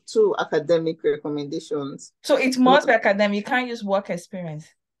letters, two academic recommendations. So it One, must be academic. You can't use work experience.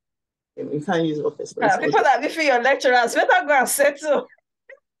 you can't use work experience. People that be your lecturers better go and settle.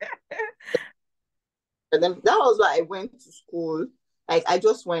 And then that was why I went to school. Like I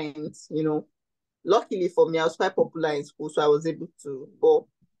just went. Luckily for me, I was quite popular in school, so I was able to. But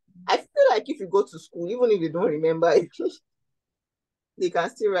I feel like if you go to school, even if you don't remember it, they can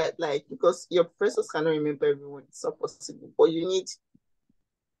still write like because your professors cannot remember everyone. It's not possible. But you need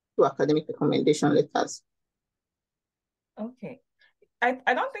two academic recommendation letters. Okay.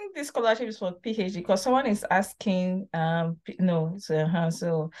 I don't think this scholarship is for PhD because someone is asking no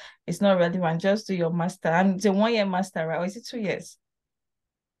so it's not relevant. Just do your master. And it's a 1 year master, right? Or is it 2 years?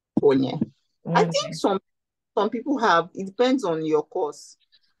 1 year. I 1 year. think some people have. It depends on your course.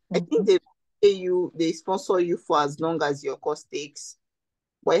 I think Mhm. they pay you. They sponsor you for as long as your course takes.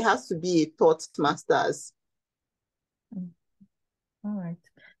 But it has to be a thought masters. Mm. All right.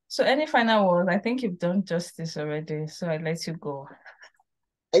 So any final words? I think you've done justice already. So I let you go.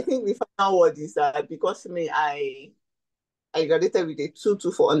 I think the final word is that because me, I graduated with a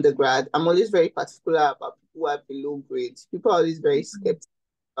 2.2 for undergrad. I'm always very particular about people who have below grade. People are always very Mhm. skeptical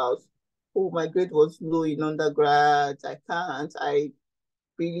about, oh, my grade was low in undergrad. I can't. I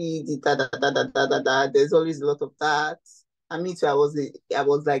really did da da da da da da da. There's always a lot of that. And me too, I was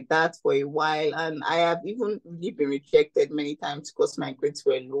like that for a while. And I have even really been rejected many times because my grades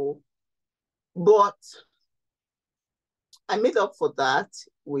were low. But I made up for that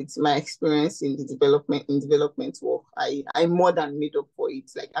with my experience in development work. I more than made up for it.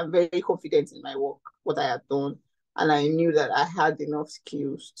 Like I'm very confident in my work, what I had done, and I knew that I had enough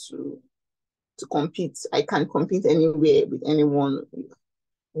skills to to compete. I can compete anywhere with anyone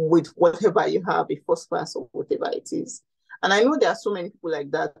with whatever you have, a first class or whatever it is. And I know there are so many people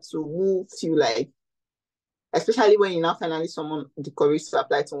like that too who feel like, especially when you now finally summon the courage to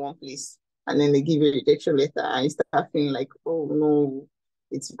apply to one place and then they give you a rejection letter and you start feeling like, oh no,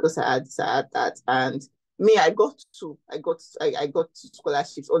 it's because I had this, I had that. And me, I got two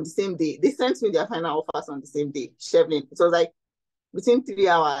scholarships on the same day. They sent me their final offers on the same day, Shevlin. It was like within 3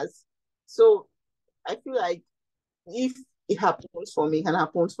 hours. So I feel like if it happens for me, it can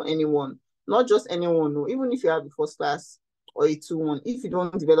happen for anyone. Not just anyone, no. Even if you have a first class or a 2-1, if you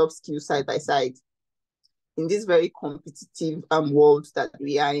don't develop skills side by side, in this very competitive world that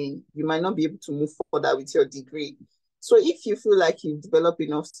we are in, you might not be able to move further with your degree. So if you feel like you've developed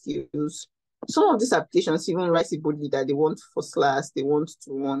enough skills, some of these applications even write it boldly that they want first class, they want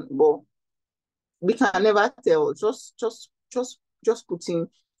to one, but we can never tell. Just put in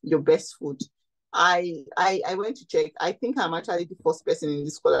your best foot. I went to check. I think I'm actually the first person in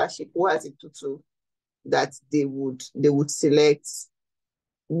the scholarship who has a tutu that they would select.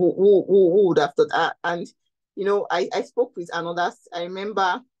 Who would have thought? And I spoke with another. I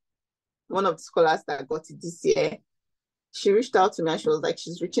remember one of the scholars that got it this year. She reached out to me and she was like,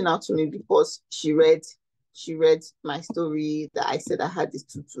 she's reaching out to me because she read my story that I said I had this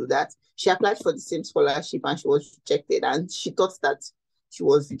tutu, that she applied for the same scholarship and she was rejected, and she thought that she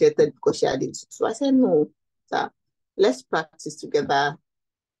was rejected because she had it tutu. So I said no, that let's practice together.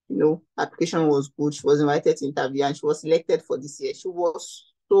 Application was good. She was invited to interview and she was selected for this year. She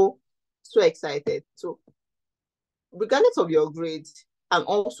was so excited. So regardless of your grades and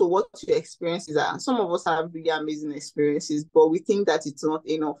also what your experiences are, some of us have really amazing experiences, but we think that it's not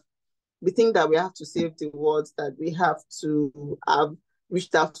enough. We think that we have to save the world, that we have to have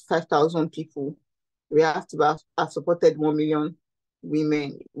reached out to 5,000 people. We have to have supported 1 million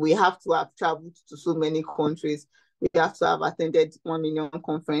women. We have to have traveled to so many countries. We have to have attended 1 million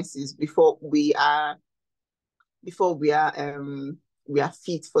conferences before we are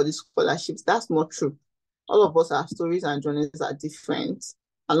fit for the scholarships. That's not true. All of us, our stories and journeys are different.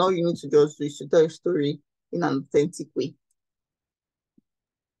 And all you need to just do is to tell your story in an authentic way.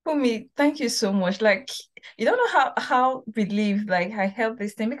 Fumi, thank you so much. Like, you don't know how relieved like I help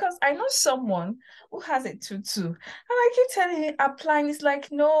this thing, because I know someone who has it too. And I keep telling him applying. It's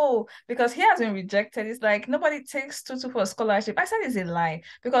like no, because he has been rejected. It's like nobody takes tutu for a scholarship. I said it's a lie,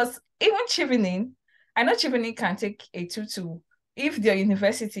 because even Chevening, I know Chevening can take a tutu if their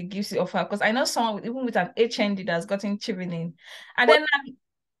university gives it offer. Because I know someone even with an HND that's gotten Chevening, and But then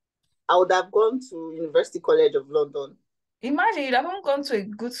I would have gone to University College of London. imagine you haven't gone to a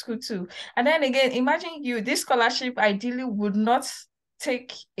good school too. And then again, imagine this scholarship ideally would not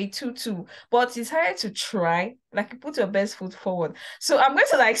take a 2-2, but you decided to try, like you put your best foot forward. So I'm going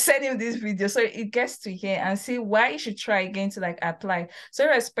to like send him this video so it gets to hear and see why you should try again to like apply. So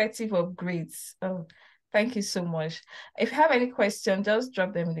irrespective of grades. Oh, thank you so much. If you have any questions, just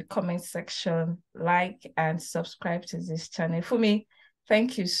drop them in the comment section, like and subscribe to this channel. For me,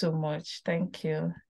 thank you so much. Thank you.